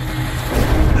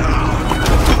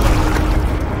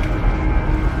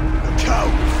 A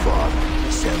coward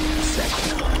father, 7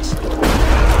 sacrifice.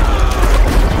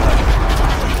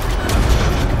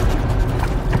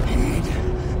 Heed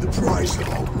the price of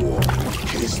our war,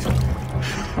 Kissed.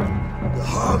 The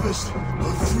harvest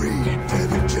of 3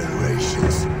 dead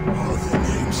generations are the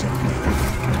names of me.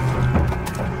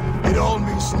 It all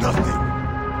means nothing.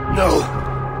 No!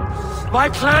 My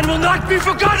clan will not be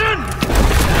forgotten!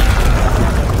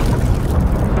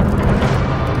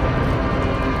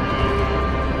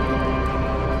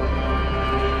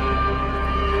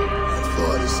 I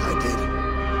fought as I did,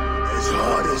 as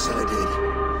hard as I did,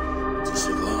 to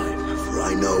survive, for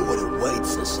I know what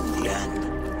awaits us in the end.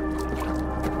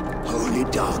 Only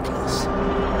darkness.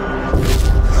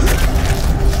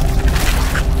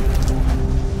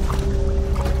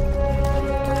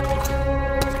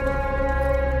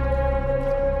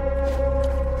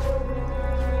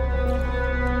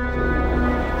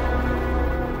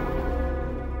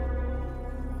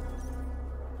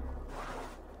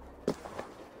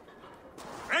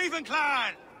 Raven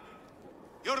Clan!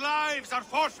 Your lives are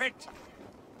forfeit!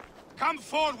 Come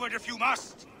forward if you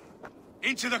must!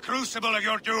 Into the crucible of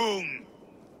your doom!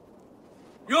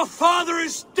 Your father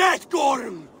is dead,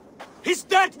 Gordon! His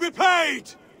debt repaid!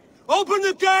 Open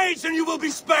the gates and you will be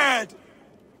spared!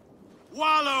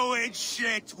 Wallow in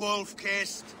shit,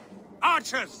 Wolf-Kissed!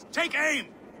 Archers, take aim!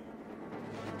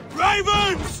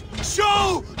 Ravens!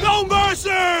 Show no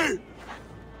mercy!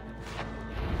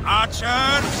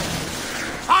 Archers!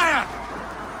 Fire!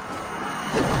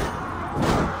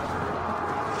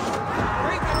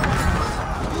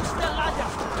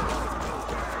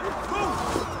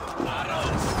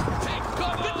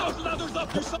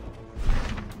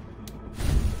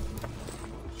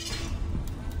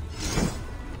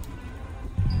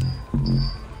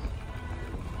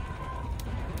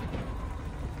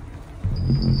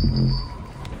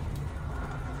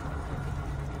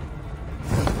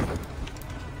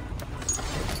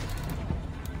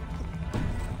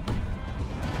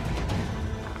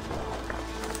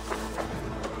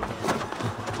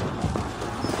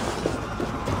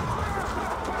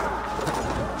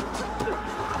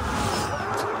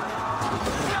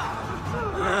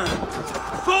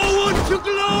 Forward to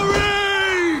glory!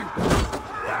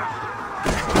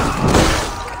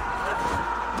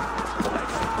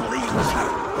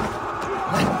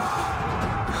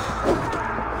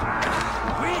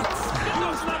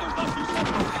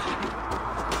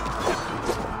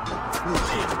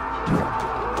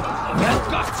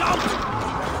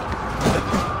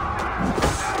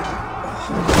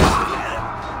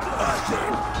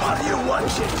 What do you want,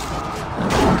 shit?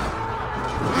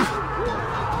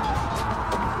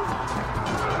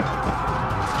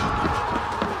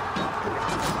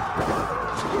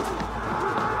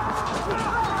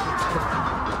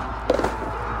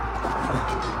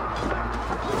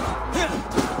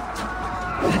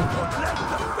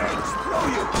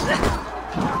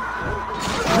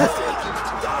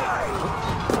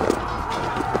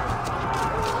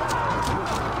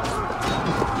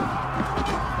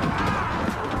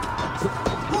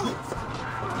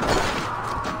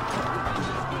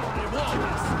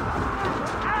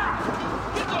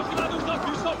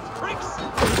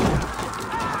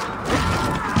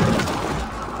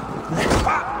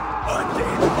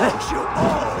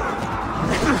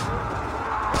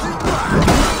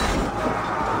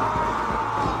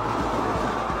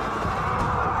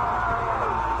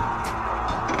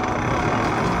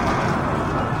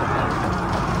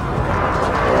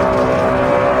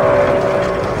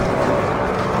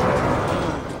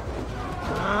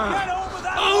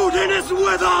 Odin is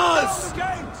with us!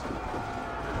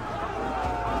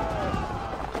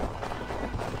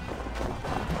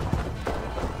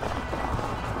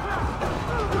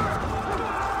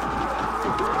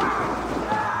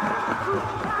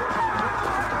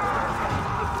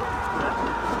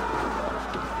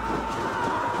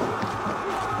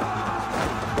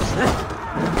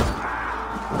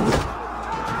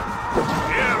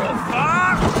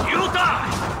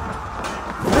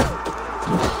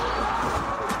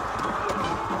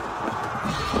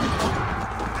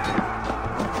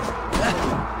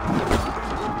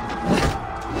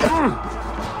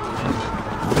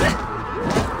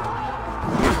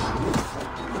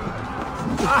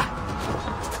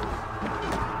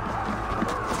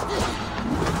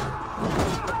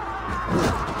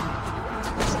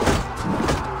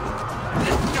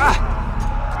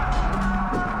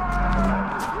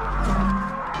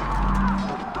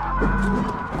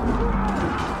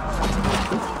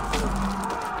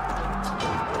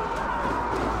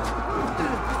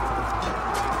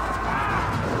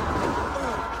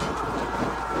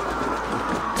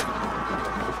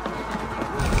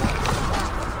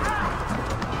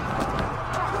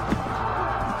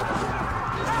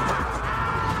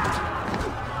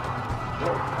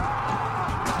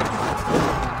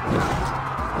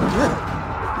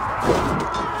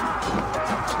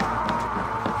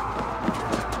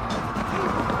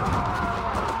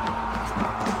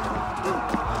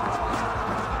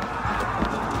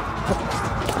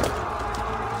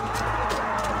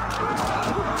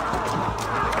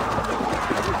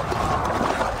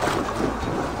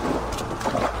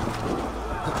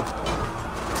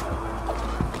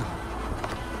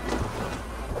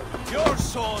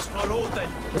 for Odin!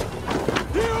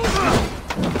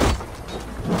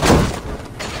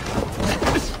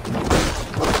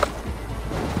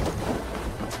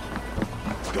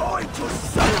 Going to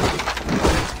settle!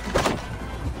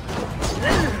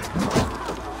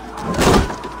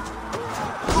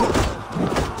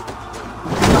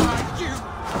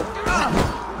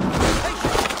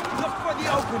 Look for the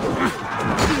opening!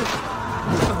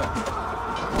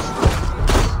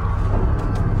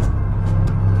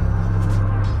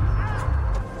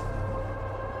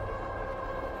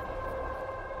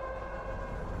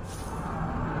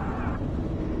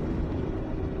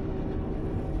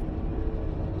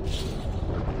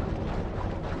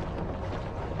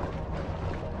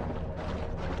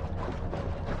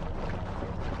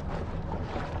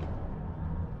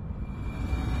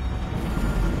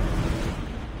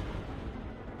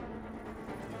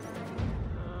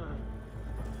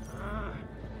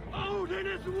 Odin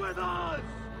is with us!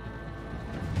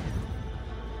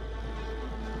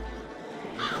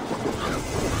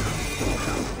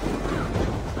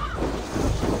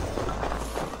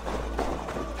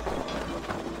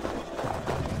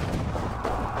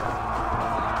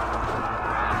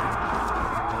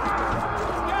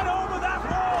 Get over that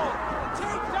wall!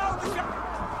 Take down the gun!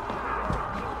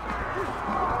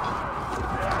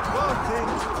 Wanting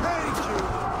to take you!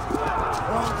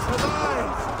 Want to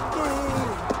life!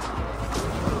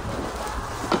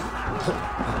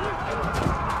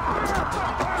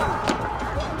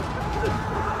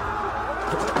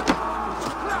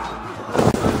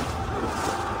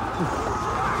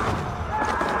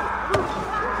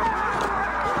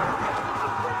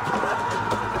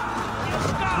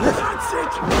 That's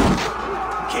it!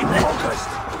 Keep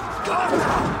focused! Go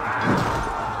now!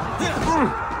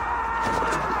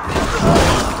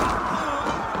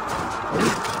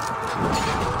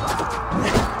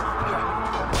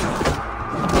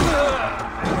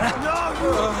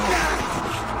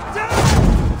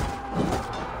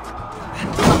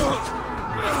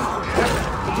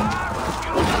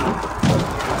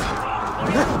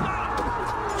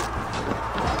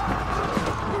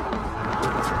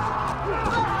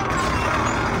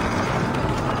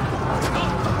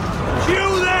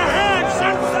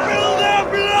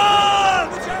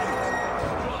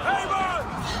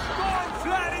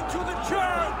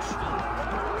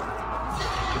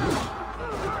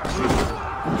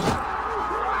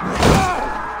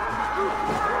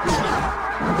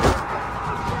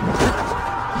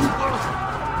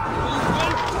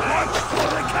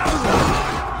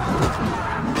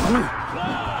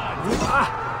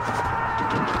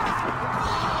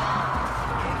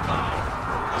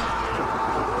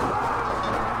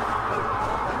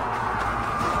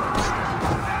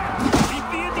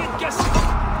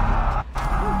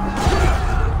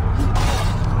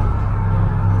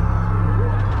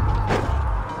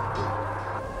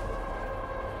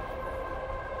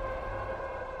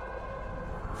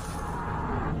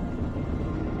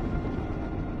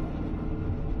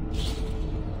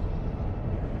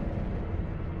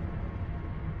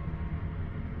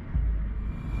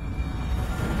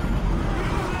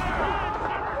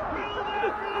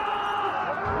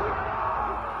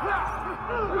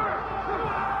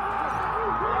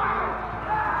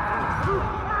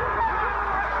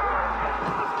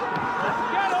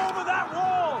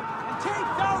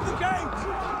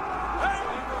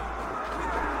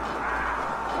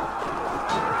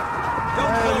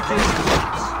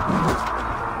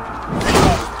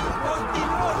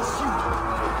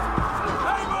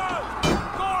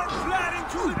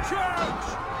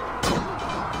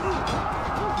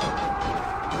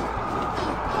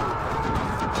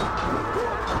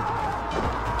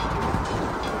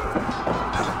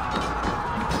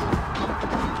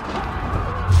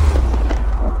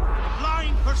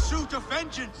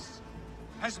 Vengeance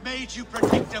has made you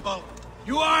predictable.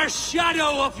 You are a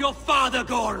shadow of your father,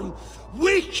 Gorm.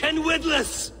 Weak and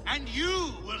witless. And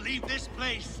you will leave this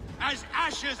place as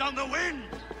ashes on the wind.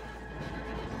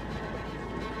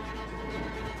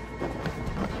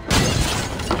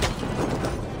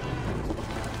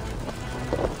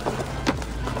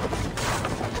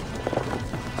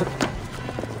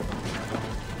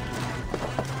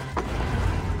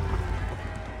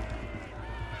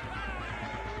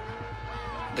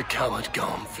 The coward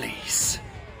Gorm flees.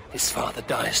 His father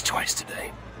dies twice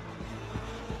today.